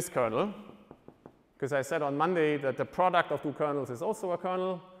this kernel. Because I said on Monday that the product of 2 kernels is also a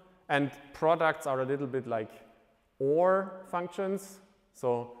kernel. And products are a little bit like OR functions.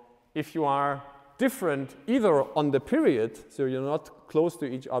 So if you are different either on the period, so you're not close to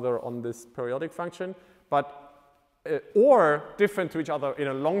each other on this periodic function, but or different to each other in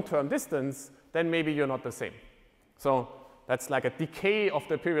a long-term distance, then maybe you're not the same. So that's like a decay of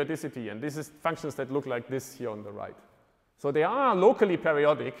the periodicity, and this is functions that look like this here on the right. So they are locally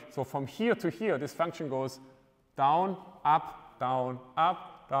periodic, so from here to here, this function goes down, up, down,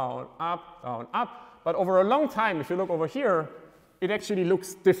 up, down, up, down, up. But over a long time, if you look over here, it actually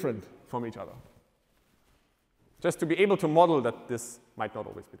looks different from each other. Just to be able to model that this might not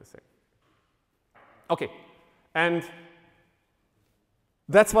always be the same. Okay, and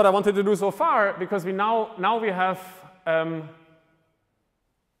that's what I wanted to do so far, because we now we have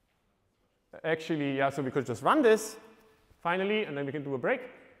actually, yeah, so we could just run this finally, and then we can do a break.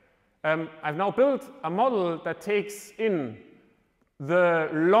 I've now built a model that takes in the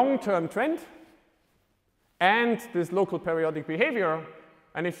long-term trend and this local periodic behavior.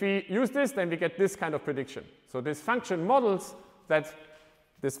 And if we use this, then we get this kind of prediction. So this function models that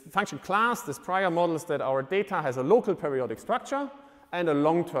this function class, this prior models that our data has a local periodic structure and a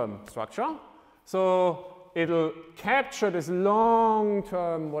long-term structure. So it'll capture this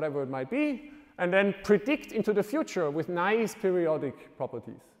long-term, whatever it might be, and then predict into the future with nice periodic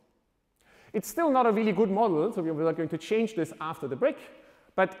properties. It's still not a really good model, so we're going to change this after the break.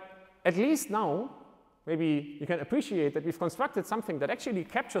 But at least now, maybe you can appreciate that we've constructed something that actually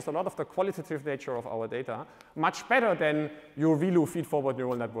captures a lot of the qualitative nature of our data much better than your VLU feed-forward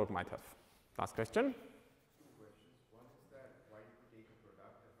neural network might have. Last question. Two questions. One is that why did you take a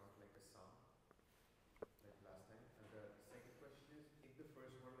product and not like a sum, like last time? And the second question is, in the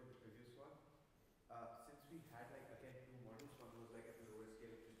first one and the previous one, since we had like again two models, one was like at the lower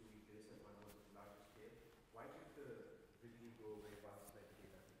scale, which is doing this, and one was at the larger scale, why did the VLU go very fast like the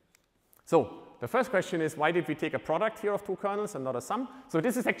data? So the first question is, why did we take a product here of two kernels and not a sum? So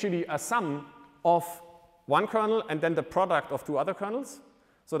this is actually a sum of one kernel and then the product of two other kernels.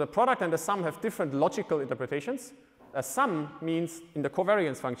 So the product and the sum have different logical interpretations. A sum means, in the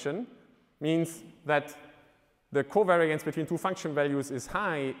covariance function, means that the covariance between two function values is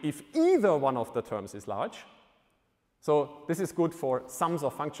high if either one of the terms is large. So this is good for sums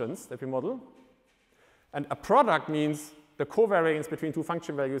of functions that we model. And a product means the covariance between two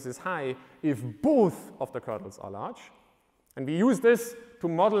function values is high if both of the kernels are large. And we use this to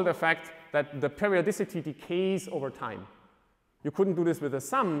model the fact that the periodicity decays over time. You couldn't do this with a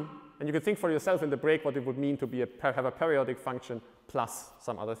sum, and you can think for yourself in the break what it would mean to be have a periodic function plus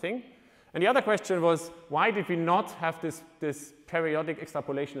some other thing. And the other question was, why did we not have this periodic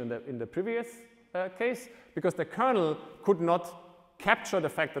extrapolation in the previous case? Because the kernel could not capture the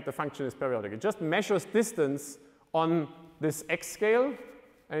fact that the function is periodic. It just measures distance on this x scale,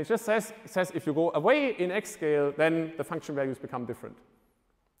 and it just says if you go away in x scale, then the function values become different.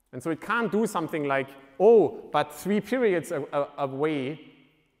 And so it can't do something like, oh, but 3 periods away,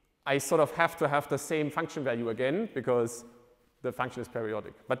 I sort of have to have the same function value again because the function is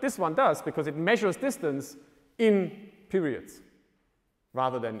periodic. But this one does because it measures distance in periods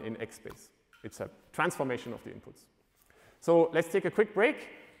rather than in x space. It's a transformation of the inputs. So let's take a quick break.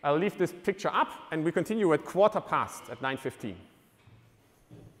 I'll leave this picture up, and we continue at 15:15 at 9:15.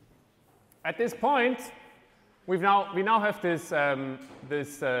 At this point, we now have this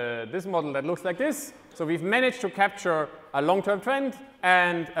model that looks like this. So we've managed to capture a long-term trend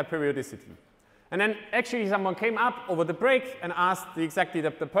and a periodicity. And then actually someone came up over the break and asked exactly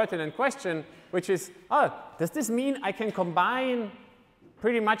the pertinent question, which is, does this mean I can combine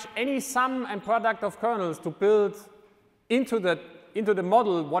pretty much any sum and product of kernels to build into the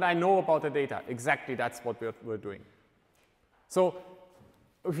model what I know about the data? Exactly, that's what we're doing. So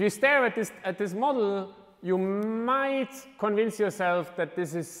if you stare at this model, you might convince yourself that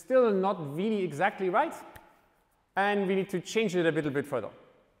this is still not really exactly right, and we need to change it a little bit further.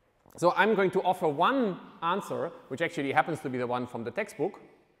 So I'm going to offer one answer, which actually happens to be the one from the textbook.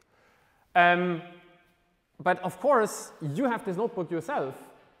 But of course, you have this notebook yourself.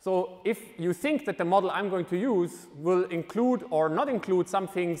 So if you think that the model I'm going to use will include or not include some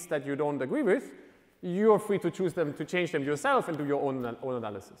things that you don't agree with, you're free to choose them, to change them yourself and do your own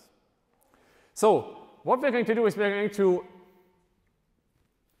analysis. So what we're going to do is we're going to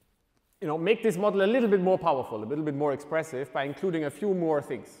make this model a little bit more powerful, a little bit more expressive by including a few more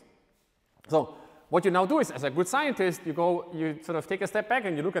things. So what you now do is, as a good scientist, you sort of take a step back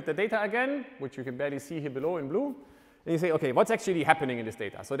and you look at the data again, which you can barely see here below in blue, and you say, okay, what's actually happening in this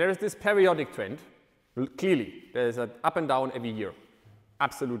data? So there is this periodic trend. Clearly, there's an up and down every year.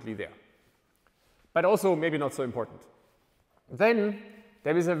 Absolutely there. But also maybe not so important. Then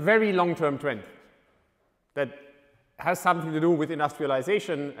there is a very long-term trend that has something to do with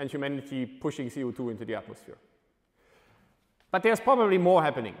industrialization and humanity pushing CO2 into the atmosphere. But there's probably more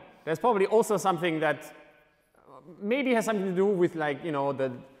happening. There's probably also something that maybe has something to do with, like, you know,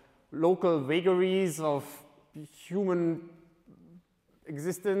 the local vagaries of human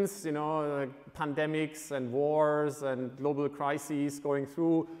existence, you know, like pandemics and wars and global crises going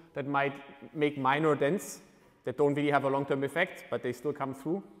through that might make minor dents that don't really have a long-term effect, but they still come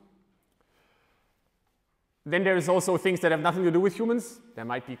through. Then there is also things that have nothing to do with humans. There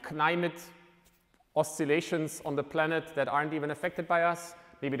might be climate oscillations on the planet that aren't even affected by us.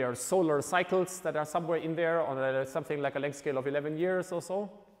 Maybe there are solar cycles that are somewhere in there on something like a length scale of 11 years or so.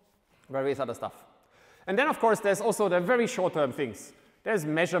 Various other stuff. And then, of course, there's also the very short-term things. There's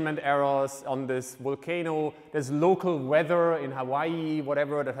measurement errors on this volcano. There's local weather in Hawaii,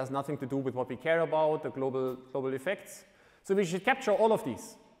 whatever, that has nothing to do with what we care about, the global effects. So we should capture all of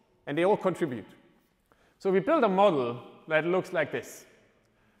these, and they all contribute. So we build a model that looks like this.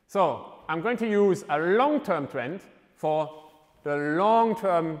 So I'm going to use a long-term trend for the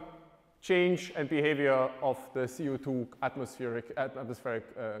long-term change and behavior of the CO2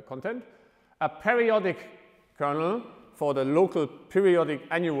 atmospheric content, a periodic kernel for the local periodic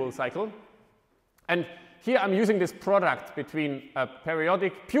annual cycle. And here I'm using this product between a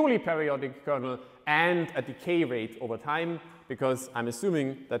periodic, purely periodic kernel and a decay rate over time, because I'm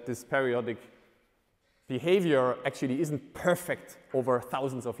assuming that this periodic behavior actually isn't perfect over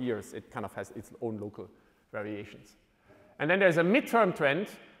thousands of years. It kind of has its own local variations. And then there's a midterm trend,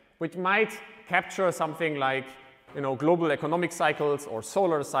 which might capture something like, you know, global economic cycles or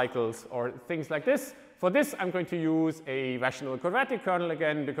solar cycles or things like this. For this, I'm going to use a rational quadratic kernel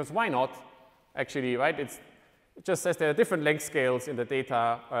again, because why not? Actually, right? It just says there are different length scales in the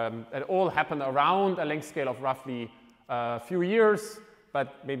data that all happen around a length scale of roughly a few years,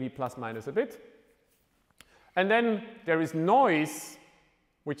 but maybe plus minus a bit. And then there is noise,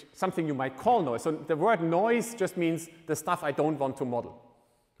 which something you might call noise. So the word noise just means the stuff I don't want to model.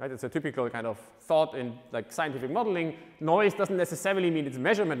 Right? It's a typical kind of thought in like scientific modeling. Noise doesn't necessarily mean it's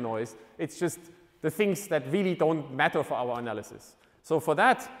measurement noise. It's just the things that really don't matter for our analysis. So for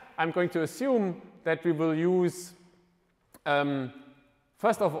that, I'm going to assume that we will use,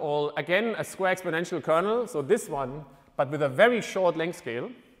 first of all, again, a square exponential kernel. So this one, but with a very short length scale.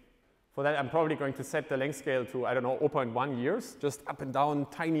 For that, I'm probably going to set the length scale to, I don't know, 0.1 years, just up and down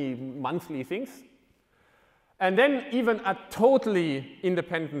tiny monthly things. And then even a totally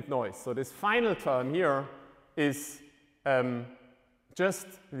independent noise. So this final term here is just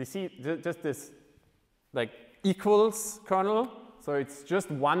this like equals kernel. So it's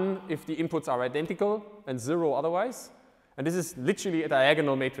just 1 if the inputs are identical and 0 otherwise. And this is literally a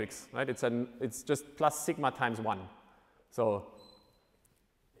diagonal matrix, right? It's just plus sigma times 1. So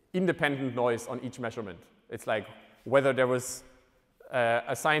independent noise on each measurement. It's like whether there was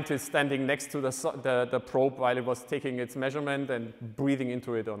a scientist standing next to the probe while it was taking its measurement and breathing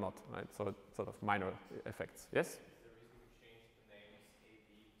into it or not, right? So sort of minor effects. Yes? Is there a reason to change the names A,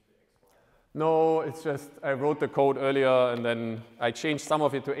 B to X, Y? No, it's just I wrote the code earlier and then I changed some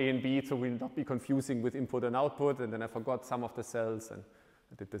of it to A and B so we'll not be confusing with input and output, and then I forgot some of the cells, and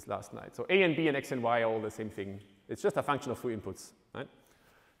I did this last night. So A and B and X and Y are all the same thing. It's just a function of 2 inputs, right?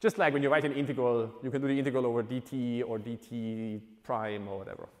 Just like when you write an integral, you can do the integral over dt or dt prime or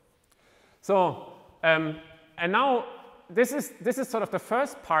whatever. So, and now this is sort of the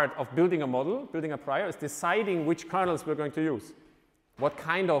first part of building a model, building a prior, is deciding which kernels we're going to use. What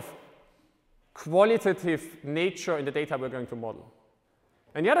kind of qualitative nature in the data we're going to model.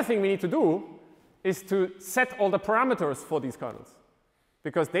 And the other thing we need to do is to set all the parameters for these kernels,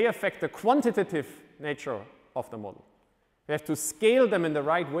 because they affect the quantitative nature of the model. We have to scale them in the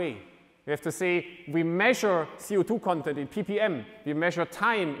right way. We have to say we measure CO2 content in ppm. We measure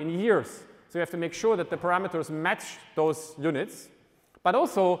time in years. So we have to make sure that the parameters match those units, but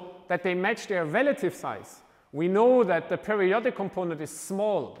also that they match their relative size. We know that the periodic component is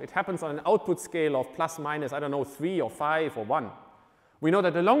small. It happens on an output scale of plus minus, I don't know, 3 or 5 or 1. We know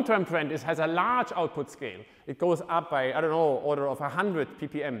that the long-term trend has a large output scale. It goes up by, I don't know, order of 100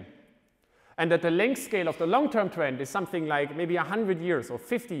 ppm. And that the length scale of the long-term trend is something like maybe 100 years or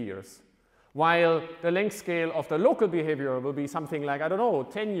 50 years, while the length scale of the local behavior will be something like, I don't know,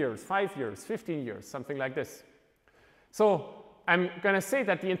 10 years, 5 years, 15 years, something like this. So I'm going to say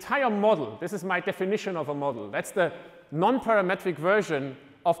that the entire model, this is my definition of a model. That's the non-parametric version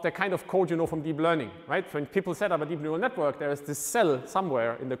of the kind of code you know from deep learning, right? When people set up a deep neural network, there is this cell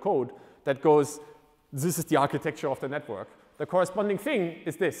somewhere in the code that goes, this is the architecture of the network. The corresponding thing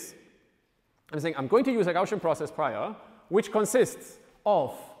is this. I'm saying I'm going to use a Gaussian process prior, which consists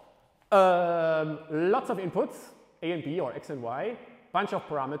of lots of inputs, A and B or X and Y, bunch of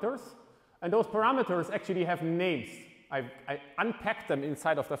parameters, and those parameters actually have names. I unpack them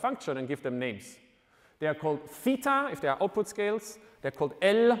inside of the function and give them names. They are called theta if they are output scales. They're called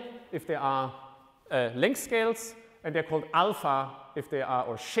L if they are length scales. And they're called alpha if they are,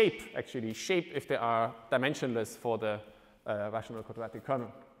 or shape actually, shape if they are dimensionless for the rational quadratic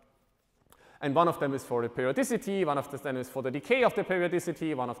kernel. And one of them is for the periodicity, one of them is for the decay of the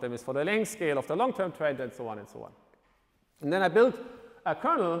periodicity, one of them is for the length scale of the long-term trend, and so on and so on. And then I built a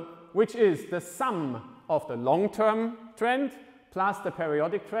kernel which is the sum of the long-term trend plus the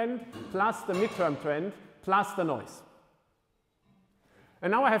periodic trend plus the midterm trend plus the noise.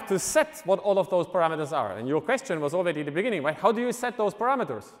 And now I have to set what all of those parameters are. And your question was already at the beginning, right? How do you set those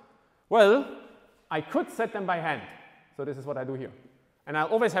parameters? Well, I could set them by hand. So this is what I do here. And I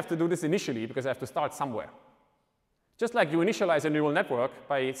always have to do this initially because I have to start somewhere. Just like you initialize a neural network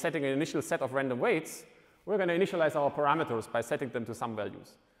by setting an initial set of random weights, we're going to initialize our parameters by setting them to some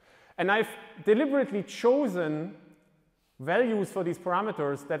values. And I've deliberately chosen values for these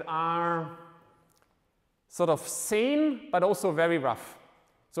parameters that are sort of sane, but also very rough.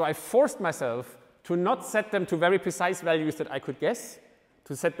 So I forced myself to not set them to very precise values that I could guess,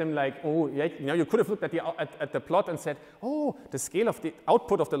 to set them like, oh, yeah, you could have looked at the plot and said, oh, the scale of the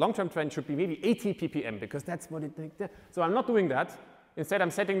output of the long-term trend should be maybe 80 ppm, because that's what it is. So I'm not doing that. Instead,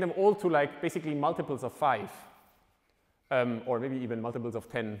 I'm setting them all to like basically multiples of 5, or maybe even multiples of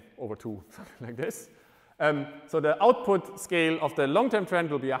 10 over 2, something like this. So the output scale of the long-term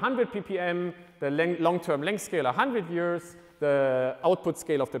trend will be 100 ppm, the long-term length scale 100 years, the output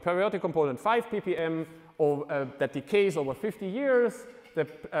scale of the periodic component 5 ppm, that decays over 50 years. The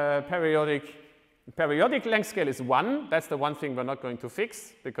periodic length scale is 1. That's the one thing we're not going to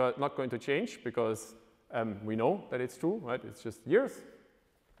fix, because not going to change, because we know that it's true, right? It's just years.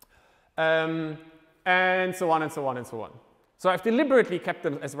 And so on and so on and so on. So I've deliberately kept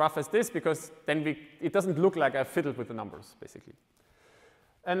them as rough as this, because then it doesn't look like I fiddled with the numbers, basically.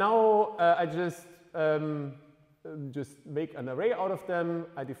 And now I just make an array out of them.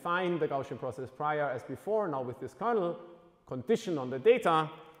 I define the Gaussian process prior as before, now with this kernel, condition on the data,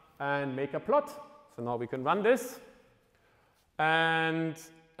 and make a plot. So now we can run this, and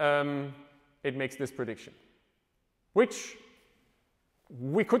it makes this prediction, which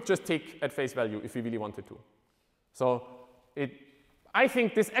we could just take at face value if we really wanted to. So I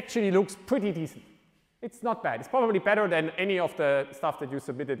think this actually looks pretty decent. It's not bad. It's probably better than any of the stuff that you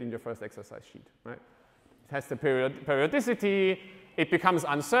submitted in your first exercise sheet, right? It has the periodicity. It becomes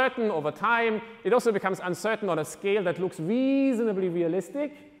uncertain over time. It also becomes uncertain on a scale that looks reasonably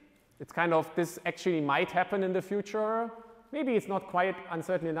realistic. It's kind of, this actually might happen in the future. Maybe it's not quite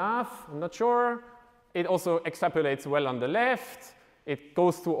uncertain enough. I'm not sure. It also extrapolates well on the left. It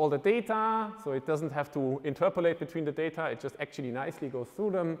goes through all the data, so it doesn't have to interpolate between the data. It just actually nicely goes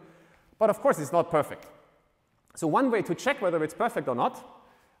through them. But of course, it's not perfect. So one way to check whether it's perfect or not,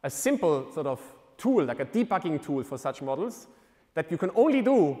 a simple sort of tool, like a debugging tool for such models, that you can only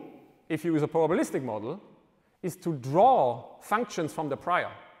do if you use a probabilistic model, is to draw functions from the prior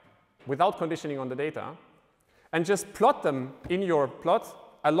without conditioning on the data, and just plot them in your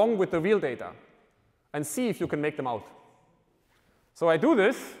plot along with the real data, and see if you can make them out. So I do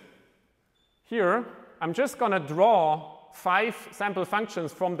this here. I'm just going to draw 5 sample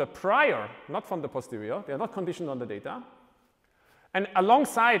functions from the prior, not from the posterior. They're not conditioned on the data. And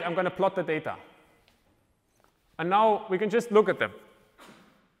alongside, I'm going to plot the data. And now we can just look at them.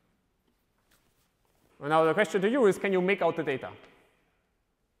 And now the question to you is, can you make out the data?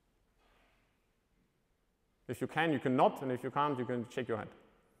 If you can, you can not. And if you can't, you can shake your head.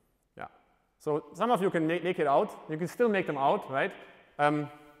 Yeah. So some of you can make it out. You can still make them out, right?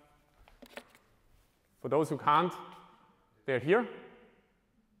 For those who can't, they're here,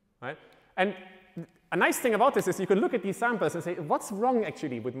 right? And a nice thing about this is you can look at these samples and say, what's wrong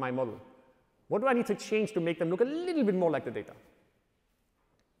actually with my model? What do I need to change to make them look a little bit more like the data?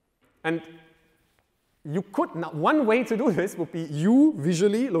 And you could, now one way to do this would be you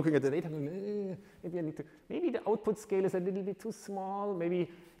visually looking at the data, going, maybe the output scale is a little bit too small, maybe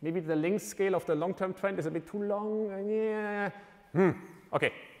the length scale of the long-term trend is a bit too long, yeah.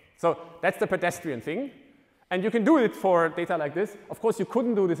 Okay, so that's the pedestrian thing. And you can do it for data like this. Of course, you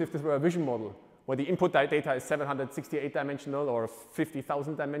couldn't do this if this were a vision model, where the input data is 768 dimensional or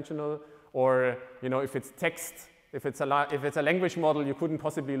 50,000 dimensional, or if it's text, if it's a language model, you couldn't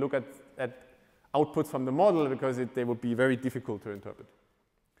possibly look at outputs from the model because they would be very difficult to interpret.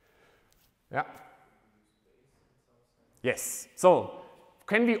 Yeah. Yes. So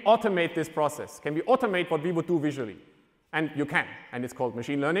can we automate this process? Can we automate what we would do visually? And you can, and it's called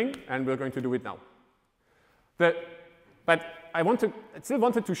machine learning, and we're going to do it now. The But I still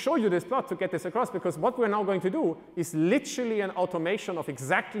wanted to show you this plot to get this across, because what we're now going to do is literally an automation of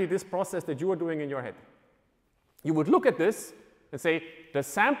exactly this process that you are doing in your head. You would look at this and say, the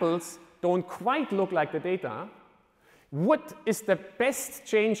samples don't quite look like the data. What is the best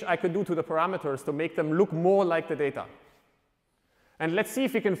change I could do to the parameters to make them look more like the data? And let's see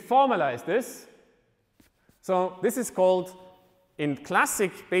if we can formalize this. So this is called, in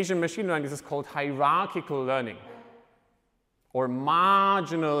classic Bayesian machine learning, this is called hierarchical learning, or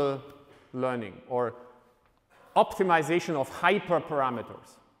marginal learning, or optimization of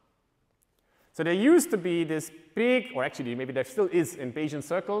hyperparameters. So there used to be this big, or actually maybe there still is in Bayesian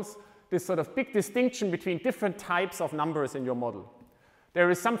circles, this sort of big distinction between different types of numbers in your model. There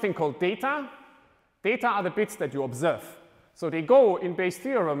is something called data. Data are the bits that you observe. So they go in Bayes'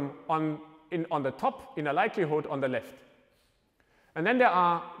 theorem on the top, in a likelihood on the left. And then there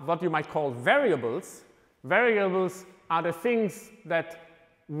are what you might call variables. Variables are the things that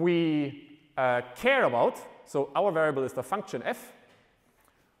we care about. So our variable is the function f.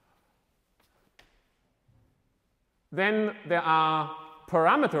 Then there are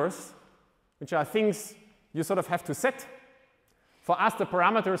parameters, which are things you sort of have to set. For us, the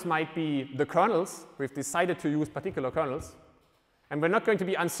parameters might be the kernels. We've decided to use particular kernels. And we're not going to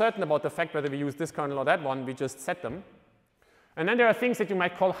be uncertain about the fact whether we use this kernel or that one. We just set them. And then there are things that you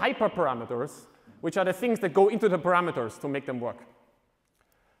might call hyperparameters, which are the things that go into the parameters to make them work.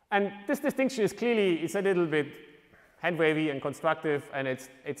 And this distinction is clearly, it's a little bit hand-wavy and constructive, and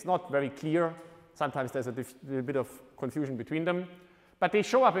it's not very clear. Sometimes there's a bit of confusion between them. But they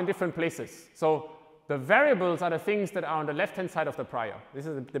show up in different places. So the variables are the things that are on the left-hand side of the prior. This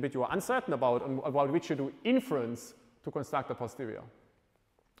is the bit you are uncertain about, and about which you do inference to construct the posterior.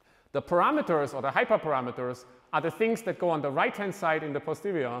 The parameters, or the hyperparameters, are the things that go on the right-hand side in the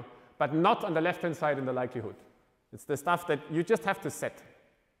posterior, but not on the left-hand side in the likelihood. It's the stuff that you just have to set.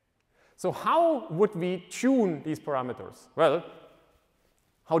 So how would we tune these parameters? Well,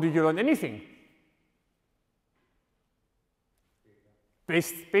 how do you learn anything?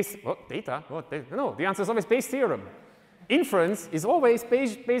 Data? No, the answer is always Bayes' theorem. Inference is always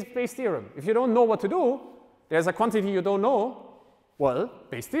Bayes' theorem. If you don't know what to do, there's a quantity you don't know, well,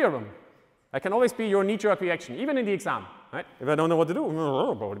 Bayes' theorem. That can always be your knee-jerk reaction, even in the exam. Right? If I don't know what to do,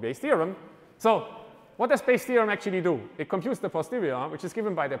 probably Bayes' theorem. So what does Bayes' theorem actually do? It computes the posterior, which is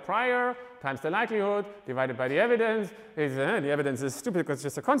given by the prior times the likelihood divided by the evidence. The evidence is stupid because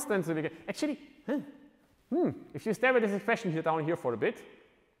it's just a constant. So we get, actually, if you stare at this expression here down here for a bit,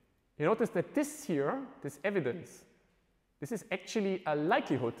 you notice that this here, this evidence, this is actually a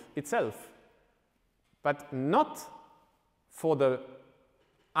likelihood itself, but not for the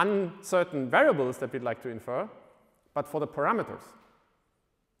uncertain variables that we'd like to infer, but for the parameters.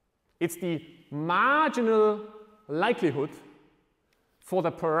 It's the marginal likelihood for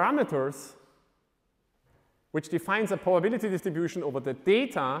the parameters which defines a probability distribution over the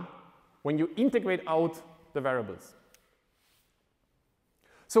data when you integrate out the variables.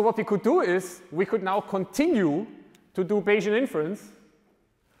 So what we could do is we could now continue to do Bayesian inference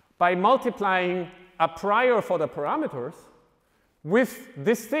by multiplying a prior for the parameters with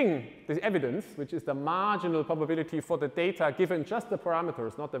this thing, this evidence, which is the marginal probability for the data given just the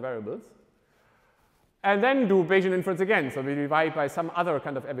parameters, not the variables, and then do Bayesian inference again. So we divide by some other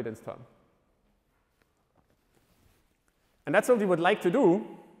kind of evidence term. And that's what we would like to do,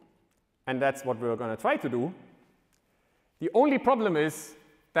 and that's what we're going to try to do. The only problem is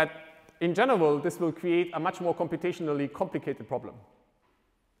that, in general, this will create a much more computationally complicated problem.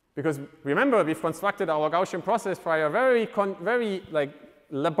 Because remember, we've constructed our Gaussian process prior very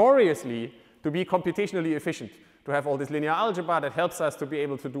laboriously to be computationally efficient, to have all this linear algebra that helps us to be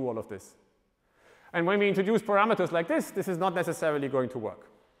able to do all of this. And when we introduce parameters like this is not necessarily going to work.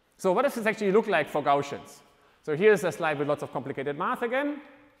 So what does this actually look like for Gaussians? So here's a slide with lots of complicated math again.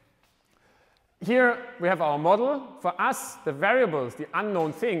 Here we have our model. For us, the variables, the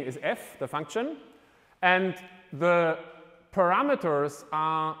unknown thing is f, the function, and the parameters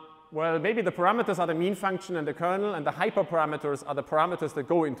are, well, maybe the parameters are the mean function and the kernel, and the hyperparameters are the parameters that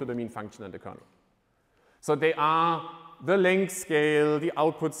go into the mean function and the kernel. So they are the length scale, the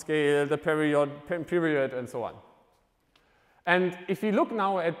output scale, the period, and so on. And if you look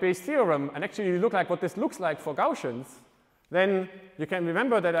now at Bayes' theorem, and actually look like what this looks like for Gaussians, then you can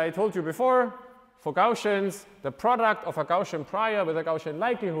remember that I told you before, for Gaussians, the product of a Gaussian prior with a Gaussian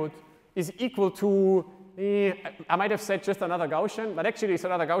likelihood is equal to, I might have said just another Gaussian, but actually it's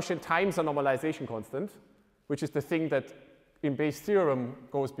another Gaussian times a normalization constant, which is the thing that in Bayes' theorem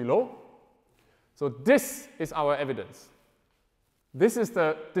goes below. So this is our evidence. This is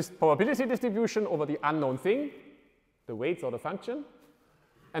this probability distribution over the unknown thing. the weights or the function.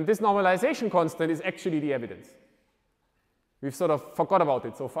 And this normalization constant is actually the evidence. We've sort of forgot about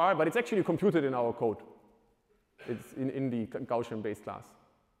it so far, but it's actually computed in our code. It's in the Gaussian-based class.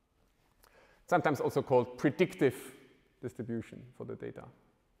 Sometimes also called predictive distribution for the data.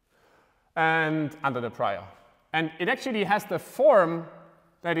 And under the prior. And it actually has the form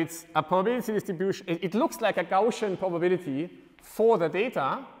that it's a probability distribution. It looks like a Gaussian probability for the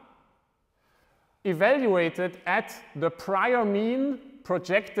data evaluated at the prior mean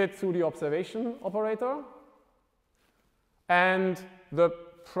projected through the observation operator and the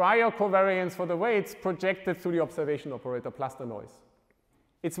prior covariance for the weights projected through the observation operator plus the noise.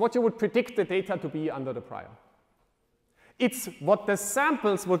 It's what you would predict the data to be under the prior. It's what the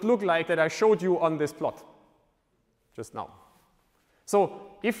samples would look like that I showed you on this plot just now.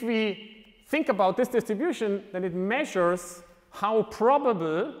 So if we think about this distribution, then it measures how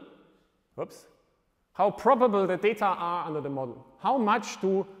probable the data are under the model. How much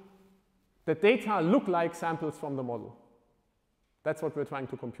do the data look like samples from the model? That's what we're trying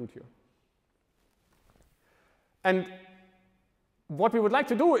to compute here. And what we would like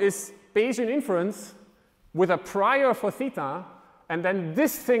to do is Bayesian inference with a prior for theta, and then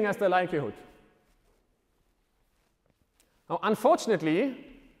this thing as the likelihood. Now, unfortunately,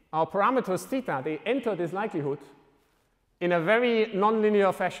 our parameters theta, they enter this likelihood in a very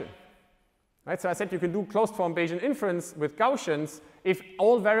nonlinear fashion. Right? So I said you can do closed form Bayesian inference with Gaussians if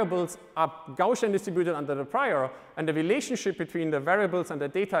all variables are Gaussian distributed under the prior and the relationship between the variables and the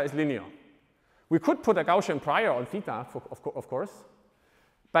data is linear. We could put a Gaussian prior on theta, of course,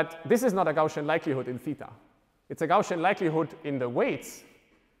 but this is not a Gaussian likelihood in theta. It's a Gaussian likelihood in the weights,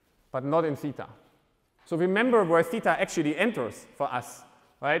 but not in theta. So remember where theta actually enters for us,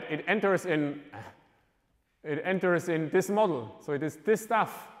 right? It enters in this model. So it is this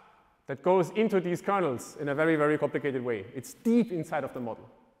stuff that goes into these kernels in a very, very complicated way. It's deep inside of the model,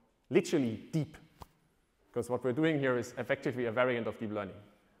 literally deep. Because what we're doing here is effectively a variant of deep learning.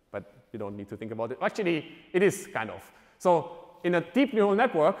 But you don't need to think about it. Actually, it is kind of. So in a deep neural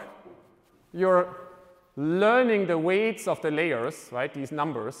network, you're learning the weights of the layers, right, these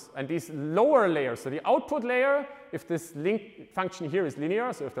numbers, and these lower layers. So the output layer, if this link function here is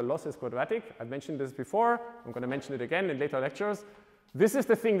linear, so if the loss is quadratic, I've mentioned this before, I'm going to mention it again in later lectures. This is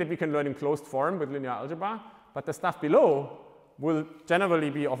the thing that we can learn in closed form with linear algebra, but the stuff below will generally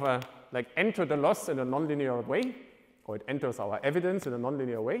be of a, like, enter the loss in a nonlinear way, or it enters our evidence in a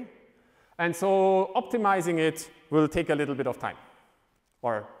nonlinear way. And so optimizing it will take a little bit of time,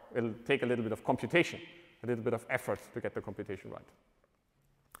 or it'll take a little bit of computation, a little bit of effort to get the computation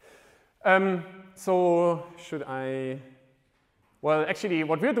right. So should I? Well, actually,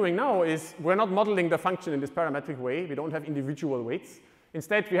 what we're doing now is we're not modeling the function in this parametric way. We don't have individual weights.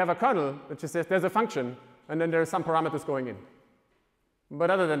 Instead, we have a kernel that just says there's a function, and then there are some parameters going in.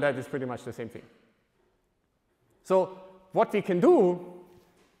 But other than that, it's pretty much the same thing. So what we can do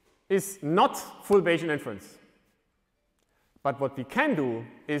is not full Bayesian inference. But what we can do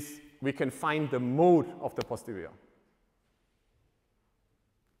is we can find the mode of the posterior.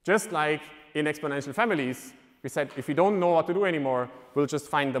 Just like in exponential families, we said if we don't know what to do anymore, we'll just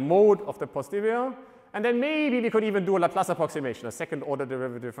find the mode of the posterior. And then maybe we could even do a Laplace approximation, a second order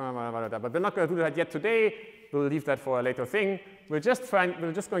derivative, but we're not going to do that yet today. We'll leave that for a later thing. We're just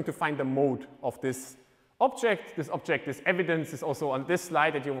going to find the mode of this object. This object, this evidence is also on this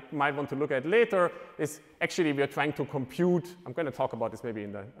slide that you might want to look at later, is actually we are trying to compute, I'm going to talk about this maybe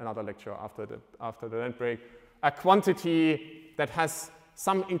in another lecture after the lunch break, a quantity that has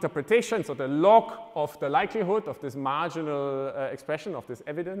some interpretation, so the log of the likelihood of this marginal expression of this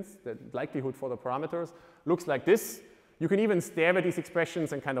evidence, the likelihood for the parameters, looks like this. You can even stare at these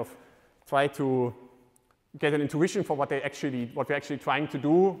expressions and kind of try to get an intuition for what we're actually trying to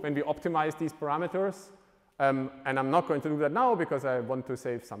do when we optimize these parameters. And I'm not going to do that now because I want to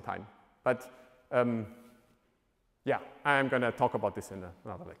save some time. But yeah, I'm going to talk about this in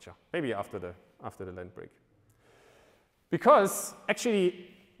another lecture, maybe after the lunch break. Because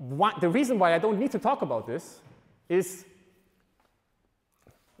actually, the reason why I don't need to talk about this is,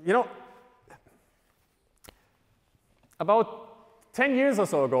 you know, about 10 years or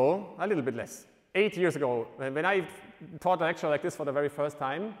so ago, a little bit less, 8 years ago, when I taught a lecture like this for the very first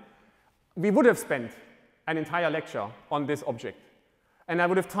time, we would have spent an entire lecture on this object. And I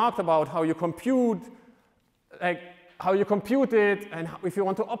would have talked about how you compute, it, and if you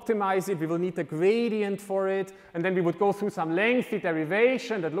want to optimize it, we will need the gradient for it. And then we would go through some lengthy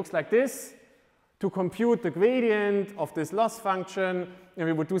derivation that looks like this to compute the gradient of this loss function. And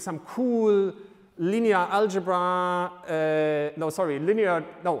we would do some cool linear algebra,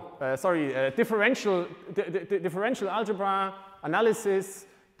 differential algebra analysis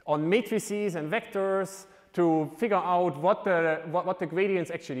on matrices and vectors to figure out what the gradients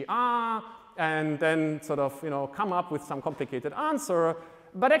actually are, and then sort of come up with some complicated answer.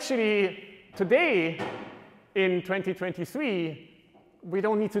 But actually, today, in 2023, we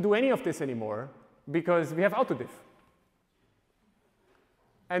don't need to do any of this anymore because we have autodiff.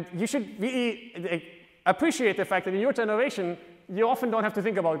 And you should really appreciate the fact that in your generation, you often don't have to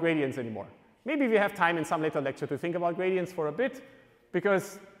think about gradients anymore. Maybe we have time in some later lecture to think about gradients for a bit,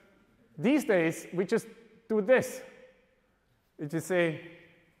 because these days, we just do this. We just say,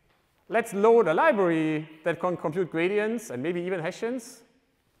 let's load a library that can compute gradients and maybe even Hessians,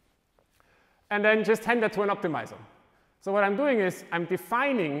 and then just hand that to an optimizer. So what I'm doing is I'm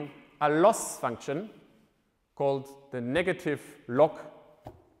defining a loss function called the negative log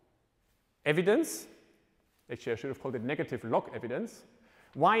evidence. Actually, I should have called it negative log evidence.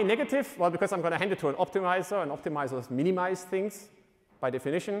 Why negative? Well, because I'm going to hand it to an optimizer, and optimizers minimize things by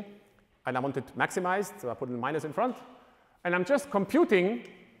definition. And I want it maximized, so I put a minus in front. And I'm just computing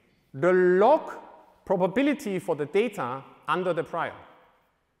the log probability for the data under the prior.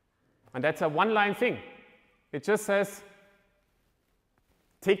 And that's a one-line thing. It just says,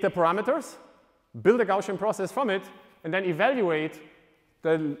 take the parameters, build a Gaussian process from it, and then evaluate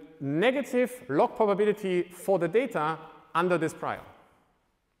the negative log probability for the data under this prior.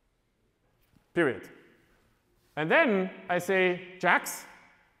 Period. And then I say, Jax,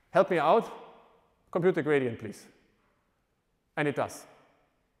 help me out, compute the gradient, please. And it does.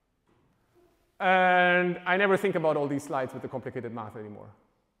 And I never think about all these slides with the complicated math anymore.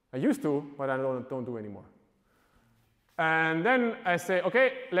 I used to, but I don't do anymore. And then I say,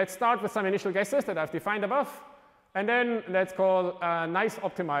 OK, let's start with some initial guesses that I've defined above. And then let's call a nice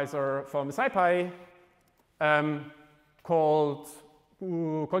optimizer from SciPy called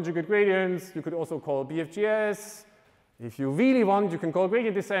conjugate gradients. You could also call BFGS. If you really want, you can call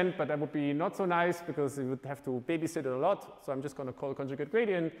gradient descent, but that would be not so nice because you would have to babysit it a lot. So I'm just going to call conjugate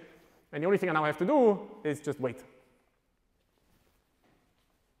gradient. And the only thing I now have to do is just wait.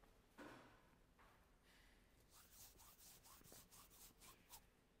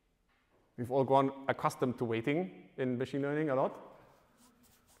 We've all grown accustomed to waiting in machine learning a lot.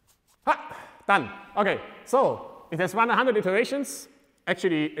 Ha! Done. OK, so it has run 100 iterations.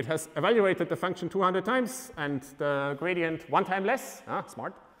 Actually, it has evaluated the function 200 times and the gradient 1 time less.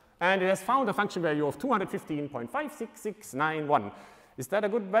 Smart. And it has found a function value of 215.56691. Is that a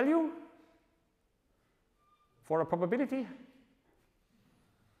good value for a probability?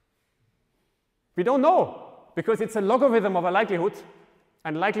 We don't know, because it's a logarithm of a likelihood,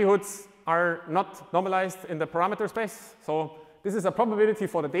 and likelihoods are not normalized in the parameter space. So this is a probability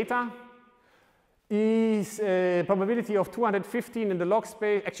for the data. Is a probability of 215 in the log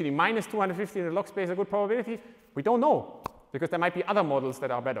space, actually minus 215 in the log space, a good probability? We don't know, because there might be other models that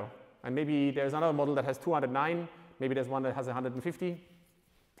are better. And maybe there's another model that has 209. Maybe there's one that has 150.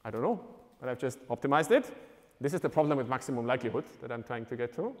 I don't know, but I've just optimized it. This is the problem with maximum likelihood that I'm trying to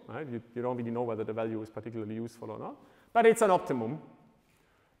get to. Right? You don't really know whether the value is particularly useful or not. But it's an optimum.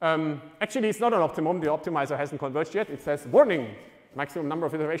 Actually, it's not an optimum. The optimizer hasn't converged yet. It says, warning, maximum number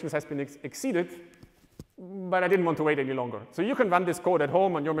of iterations has been exceeded. But I didn't want to wait any longer. So you can run this code at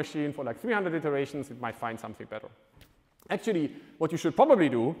home on your machine for like 300 iterations. It might find something better. Actually, what you should probably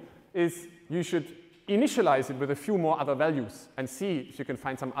do is you should initialize it with a few more other values and see if you can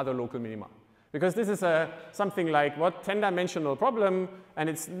find some other local minima. Because this is something like, 10-dimensional problem, and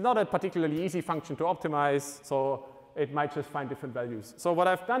it's not a particularly easy function to optimize, so it might just find different values. So what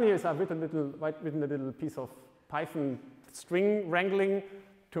I've done here is I've written a little piece of Python string wrangling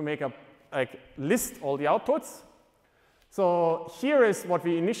to make list all the outputs. So here is what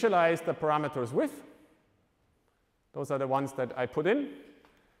we initialize the parameters with. Those are the ones that I put in.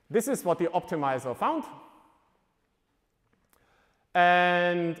 This is what the optimizer found.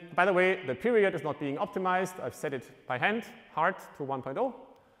 And by the way, the period is not being optimized. I've set it by hand, hard to 1.0.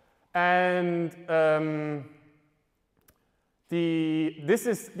 And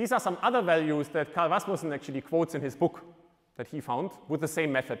these are some other values that Carl Rasmussen actually quotes in his book that he found with the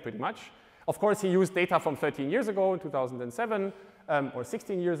same method pretty much. Of course, he used data from 13 years ago, in 2007, or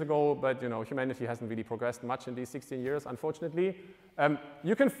 16 years ago, but humanity hasn't really progressed much in these 16 years, unfortunately.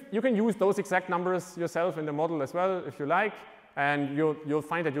 You can use those exact numbers yourself in the model as well, if you like, and you'll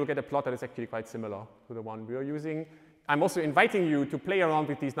find that you'll get a plot that is actually quite similar to the one we are using. I'm also inviting you to play around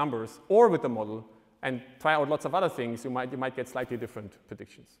with these numbers or with the model and try out lots of other things. You might get slightly different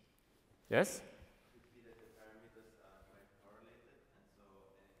predictions. Yes?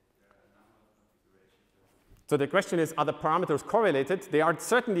 So the question is, are the parameters correlated? They are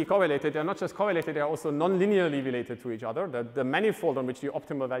certainly correlated. They're not just correlated, they're also non-linearly related to each other. The manifold on which the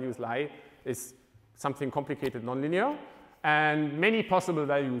optimal values lie is something complicated, non-linear, and many possible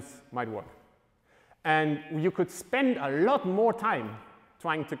values might work. And you could spend a lot more time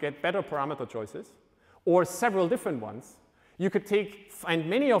trying to get better parameter choices, or several different ones. You could find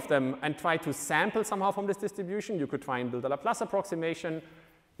many of them and try to sample somehow from this distribution. You could try and build a Laplace approximation.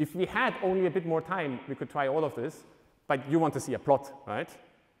 If we had only a bit more time, we could try all of this, but you want to see a plot, right?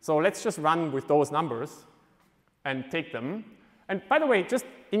 So let's just run with those numbers and take them. And by the way, just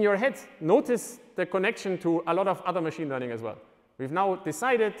in your head, notice the connection to a lot of other machine learning as well. We've now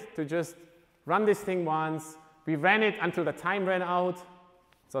decided to just run this thing once. We ran it until the time ran out,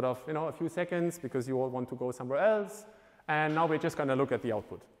 sort of, a few seconds, because you all want to go somewhere else. And now we're just going to look at the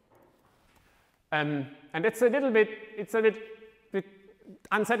output. And it's a bit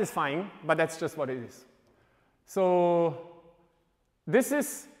unsatisfying, but that's just what it is. So this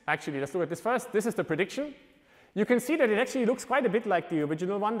is, actually, let's look at this first. This is the prediction. You can see that it actually looks quite a bit like the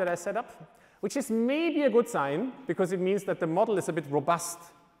original one that I set up, which is maybe a good sign, because it means that the model is a bit robust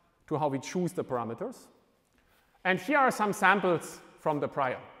to how we choose the parameters. And here are some samples from the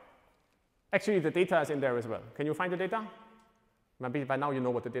prior. Actually, the data is in there as well. Can you find the data? Maybe by now you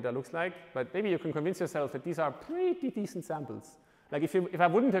know what the data looks like, but maybe you can convince yourself that these are pretty decent samples. Like if I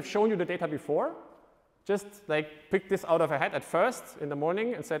wouldn't have shown you the data before, just like pick this out of a hat at first in the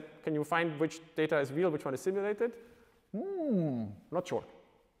morning and said, can you find which data is real, which one is simulated? Not sure.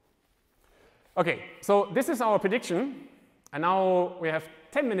 Okay, so this is our prediction. And now we have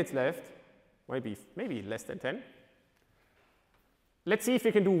 10 minutes left, maybe less than 10. Let's see if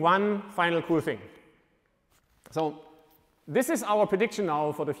we can do one final cool thing. So this is our prediction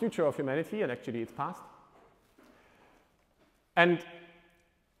now for the future of humanity, and actually it's past. And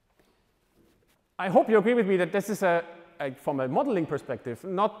I hope you agree with me that this is from a modeling perspective,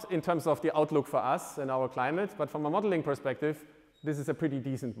 not in terms of the outlook for us and our climate, but from a modeling perspective, this is a pretty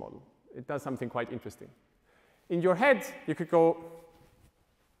decent model. It does something quite interesting. In your head, you could go,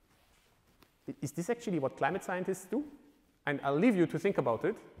 is this actually what climate scientists do? And I'll leave you to think about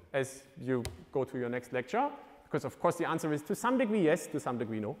it as you go to your next lecture, because of course the answer is to some degree yes, to some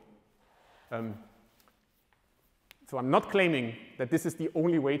degree no. So I'm not claiming that this is the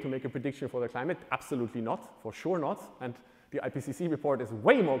only way to make a prediction for the climate. Absolutely not, for sure not. And the IPCC report is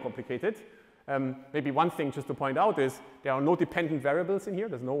way more complicated. Maybe one thing just to point out is there are no dependent variables in here.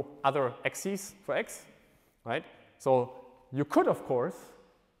 There's no other axes for x, right? So you could, of course,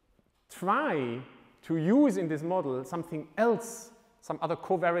 try to use in this model something else, some other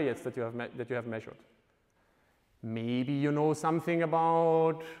covariates that you have measured. Maybe you know something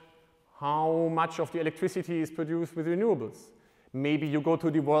about how much of the electricity is produced with renewables. Maybe you go to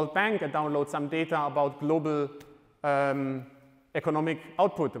the World Bank and download some data about global economic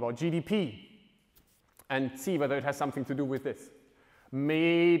output, about GDP, and see whether it has something to do with this.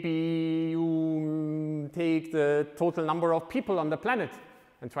 Maybe you take the total number of people on the planet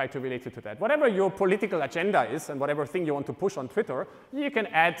and try to relate it to that. Whatever your political agenda is and whatever thing you want to push on Twitter, you can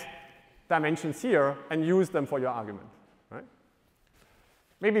add dimensions here and use them for your argument. Right?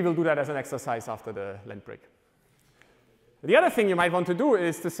 Maybe we'll do that as an exercise after the Lent break. The other thing you might want to do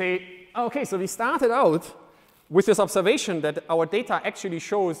is to say, okay, so we started out with this observation that our data actually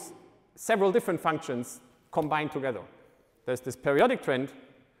shows several different functions combined together. There's this periodic trend,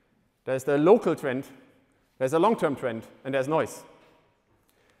 there's the local trend, there's a long-term trend, and there's noise.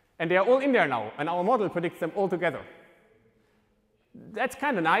 And they're all in there now, and our model predicts them all together. That's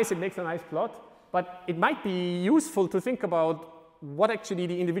kind of nice, it makes a nice plot, but it might be useful to think about what actually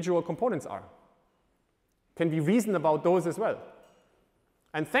the individual components are. Can we reason about those as well?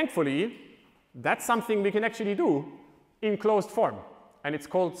 And thankfully, that's something we can actually do in closed form, and it's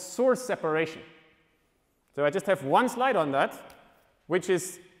called source separation. So I just have one slide on that, which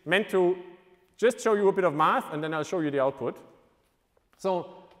is meant to just show you a bit of math, and then I'll show you the output.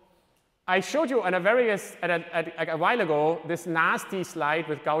 So I showed you a while ago this nasty slide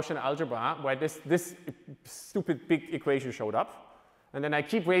with Gaussian algebra where this stupid big equation showed up. And then I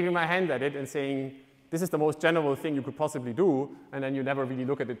keep waving my hand at it and saying, this is the most general thing you could possibly do. And then you never really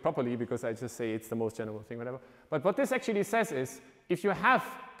look at it properly because I just say it's the most general thing, whatever. But what this actually says is, if you have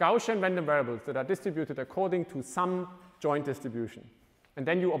Gaussian random variables that are distributed according to some joint distribution, and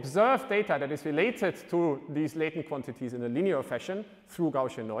then you observe data that is related to these latent quantities in a linear fashion through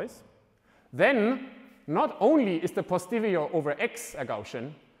Gaussian noise, then not only is the posterior over x a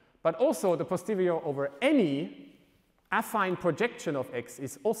Gaussian, but also the posterior over any affine projection of x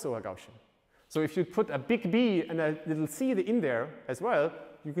is also a Gaussian. So if you put a big B and a little c in there as well,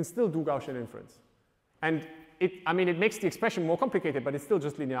 you can still do Gaussian inference. And I mean, it makes the expression more complicated, but it's still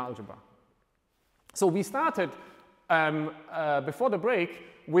just linear algebra. So we started before the break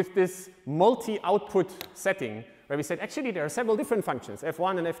with this multi-output setting, where we said, actually, there are several different functions,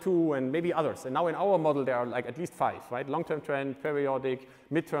 f1 and f2 and maybe others. And now in our model, there are like at least 5, right? Long-term trend, periodic,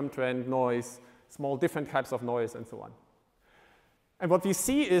 midterm trend, noise, small different types of noise, and so on. And what we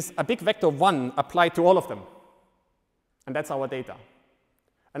see is a big vector 1 applied to all of them. And that's our data.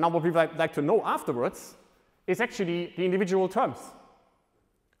 And now what we'd like to know afterwards is actually the individual terms.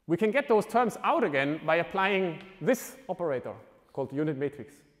 We can get those terms out again by applying this operator called the unit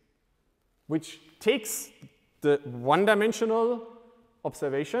matrix, which takes the one-dimensional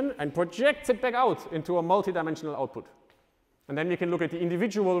observation and projects it back out into a multi-dimensional output. And then we can look at the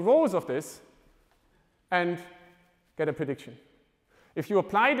individual rows of this and get a prediction. If you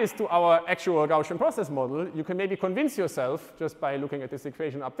apply this to our actual Gaussian process model, you can maybe convince yourself, just by looking at this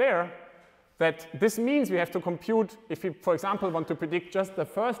equation up there, that this means we have to compute, if we, for example, want to predict just the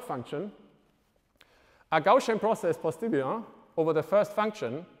first function, a Gaussian process posterior over the first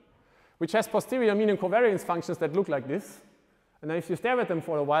function, which has posterior mean and covariance functions that look like this. And then if you stare at them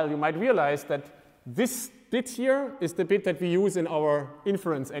for a while, you might realize that this bit here is the bit that we use in our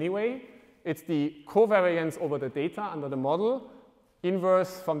inference anyway. It's the covariance over the data under the model,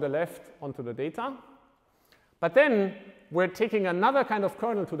 inverse from the left onto the data. But then we're taking another kind of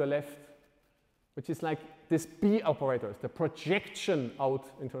kernel to the left, which is like this B operator, the projection out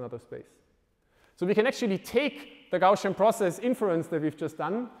into another space. So we can actually take the Gaussian process inference that we've just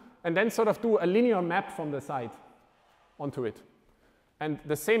done and then sort of do a linear map from the side onto it. And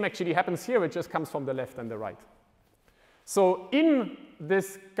the same actually happens here. It just comes from the left and the right. So in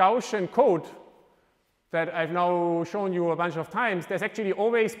this Gaussian code that I've now shown you a bunch of times, there's actually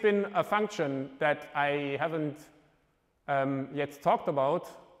always been a function that I haven't yet talked about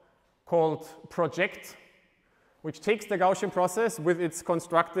called project, which takes the Gaussian process with its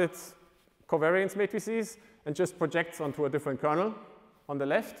constructed covariance matrices and just projects onto a different kernel on the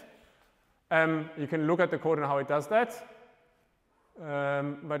left. You can look at the code and how it does that.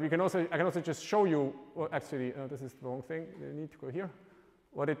 But I can also just show you, well, actually, this is the wrong thing. You need to go here.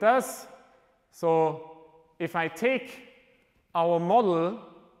 What it does, so if I take our model,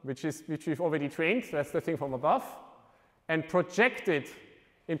 which we've already trained, that's the thing from above, and project it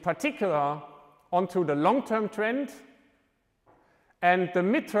in particular onto the long-term trend and the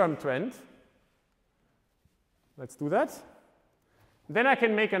midterm trend, let's do that. Then I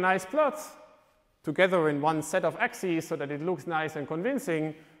can make a nice plot together in one set of axes so that it looks nice and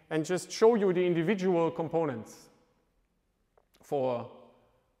convincing, and just show you the individual components for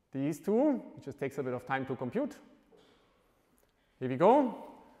these two. It just takes a bit of time to compute. Here we go.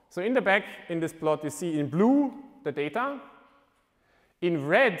 So in the back, in this plot, you see in blue the data. In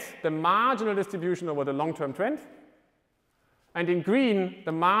red, the marginal distribution over the long-term trend. And in green,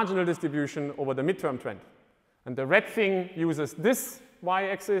 the marginal distribution over the midterm trend. And the red thing uses this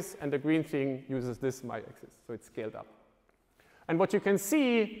y-axis, and the green thing uses this y-axis. So it's scaled up. And what you can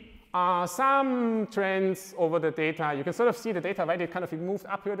see are some trends over the data. You can sort of see the data, right? It moved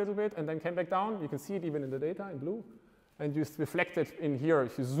up here a little bit and then came back down. You can see it even in the data in blue. And you reflect it in here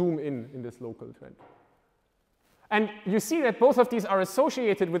if you zoom in this local trend. And you see that both of these are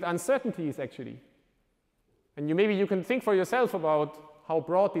associated with uncertainties, actually. And maybe you can think for yourself about how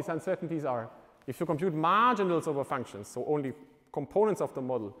broad these uncertainties are. If you compute marginals over functions, so only components of the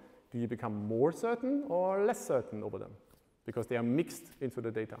model, do you become more certain or less certain over them? Because they are mixed into the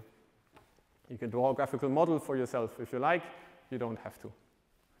data. You can draw a graphical model for yourself if you like. You don't have to.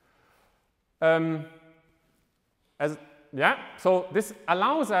 So this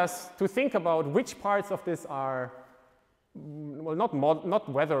allows us to think about which parts of this are, well, not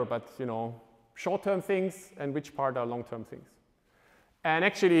weather, but short-term things, and which part are long-term things. And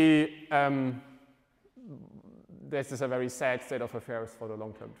actually, this is a very sad state of affairs for the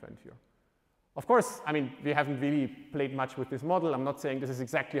long-term trend here. Of course, I mean, we haven't really played much with this model. I'm not saying this is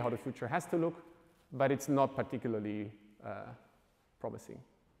exactly how the future has to look, but it's not particularly promising.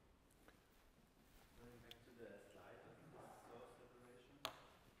 Going back to the slide of the source separation,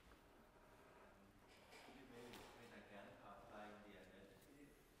 could you maybe explain again how applying the identity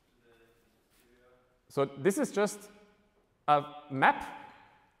to the posterior? So this is just a map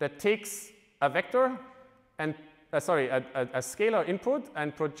that takes a vector and a scalar input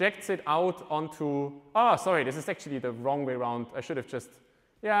and projects it out onto, this is actually the wrong way around. I should have just,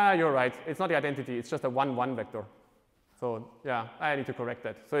 yeah, you're right. It's not the identity, it's just a 1, 1 vector. So yeah, I need to correct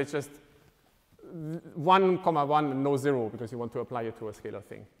that. So it's just 1, 1, and no 0, because you want to apply it to a scalar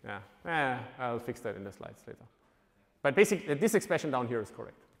thing. Yeah, I'll fix that in the slides later. But basically, this expression down here is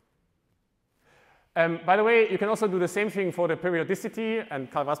correct. By the way, you can also do the same thing for the periodicity,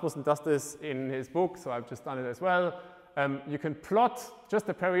 and Carl Rasmussen does this in his book, so I've just done it as well. You can plot just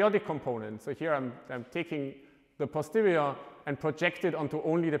the periodic component. So here I'm taking the posterior and project it onto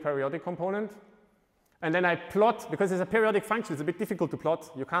only the periodic component. And then I plot, because it's a periodic function, it's a bit difficult to plot.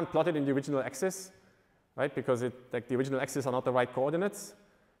 You can't plot it in the original axis, right? Because like the original axis are not the right coordinates.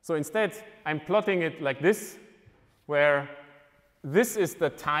 So instead, I'm plotting it like this, where this is the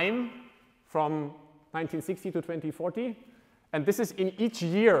time from 1960 to 2040, and this is in each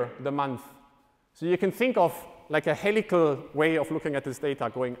year the month. So you can think of like a helical way of looking at this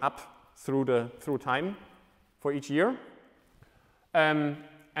data going up through time for each year.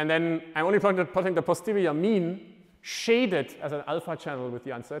 And then I'm only plotting the posterior mean shaded as an alpha channel with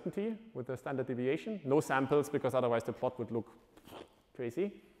the uncertainty, with the standard deviation. No samples, because otherwise the plot would look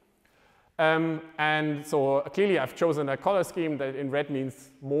crazy. And so clearly I've chosen a color scheme that in red means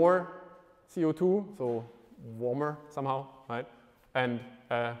more CO2, so warmer somehow, right? And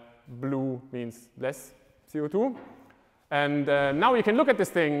blue means less CO2. And now you can look at this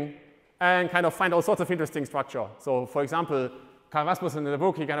thing and kind of find all sorts of interesting structure. So for example, Carl Rasmussen in the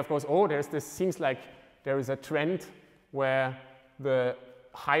book, he kind of goes, oh, seems like there is a trend where the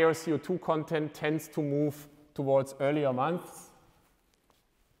higher CO2 content tends to move towards earlier months.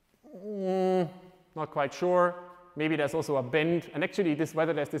 Not quite sure. Maybe there's also a bend. And actually,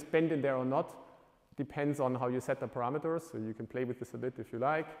 whether there's this bend in there or not depends on how you set the parameters. So you can play with this a bit if you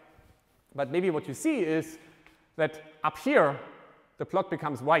like. But maybe what you see is that up here, the plot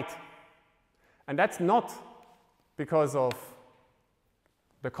becomes white. And that's not because of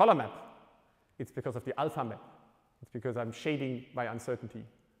the color map. It's because of the alpha map. It's because I'm shading by uncertainty.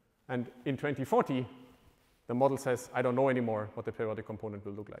 And in 2040, the model says, I don't know anymore what the periodic component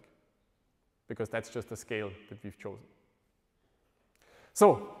will look like, because that's just the scale that we've chosen.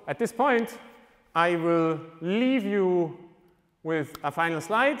 So at this point, I will leave you with a final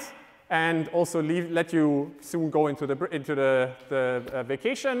slide and also let you soon go into the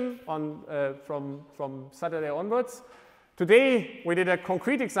vacation from Saturday onwards. Today, we did a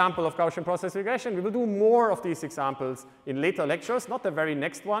concrete example of Gaussian process regression. We will do more of these examples in later lectures, not the very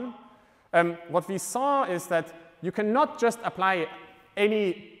next one. What we saw is that you cannot just apply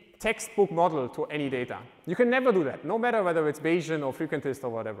any textbook model to any data. You can never do that, no matter whether it's Bayesian or frequentist or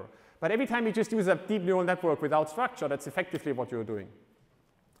whatever. But every time you just use a deep neural network without structure, that's effectively what you're doing.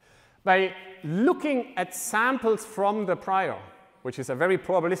 By looking at samples from the prior, which is a very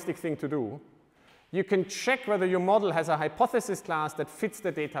probabilistic thing to do, you can check whether your model has a hypothesis class that fits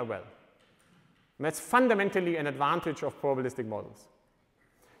the data well. And that's fundamentally an advantage of probabilistic models.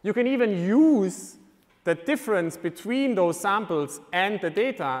 You can even use the difference between those samples and the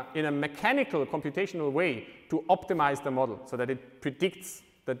data in a mechanical, computational way to optimize the model so that it predicts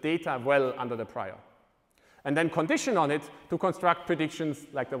the data well under the prior. And then condition on it to construct predictions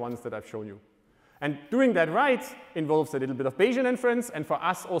like the ones that I've shown you. And doing that right involves a little bit of Bayesian inference, and for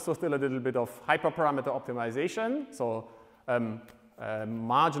us also still a little bit of hyperparameter optimization, so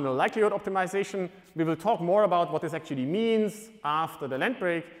marginal likelihood optimization. We will talk more about what this actually means after the land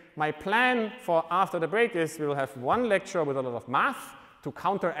break. My plan for after the break is we will have one lecture with a lot of math to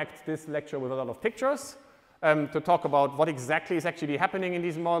counteract this lecture with a lot of pictures, to talk about what exactly is actually happening in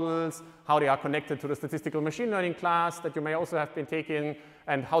these models, how they are connected to the statistical machine learning class that you may also have been taking,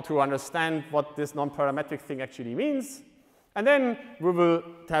 and how to understand what this non-parametric thing actually means. And then we will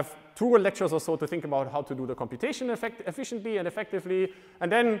have 2 lectures or so to think about how to do the computation efficiently and effectively,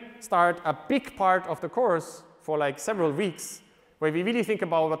 and then start a big part of the course for like several weeks, where we really think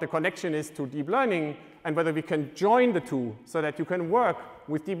about what the connection is to deep learning and whether we can join the two so that you can work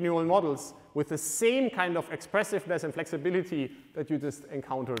with deep neural models with the same kind of expressiveness and flexibility that you just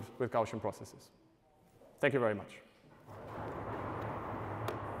encountered with Gaussian processes. Thank you very much.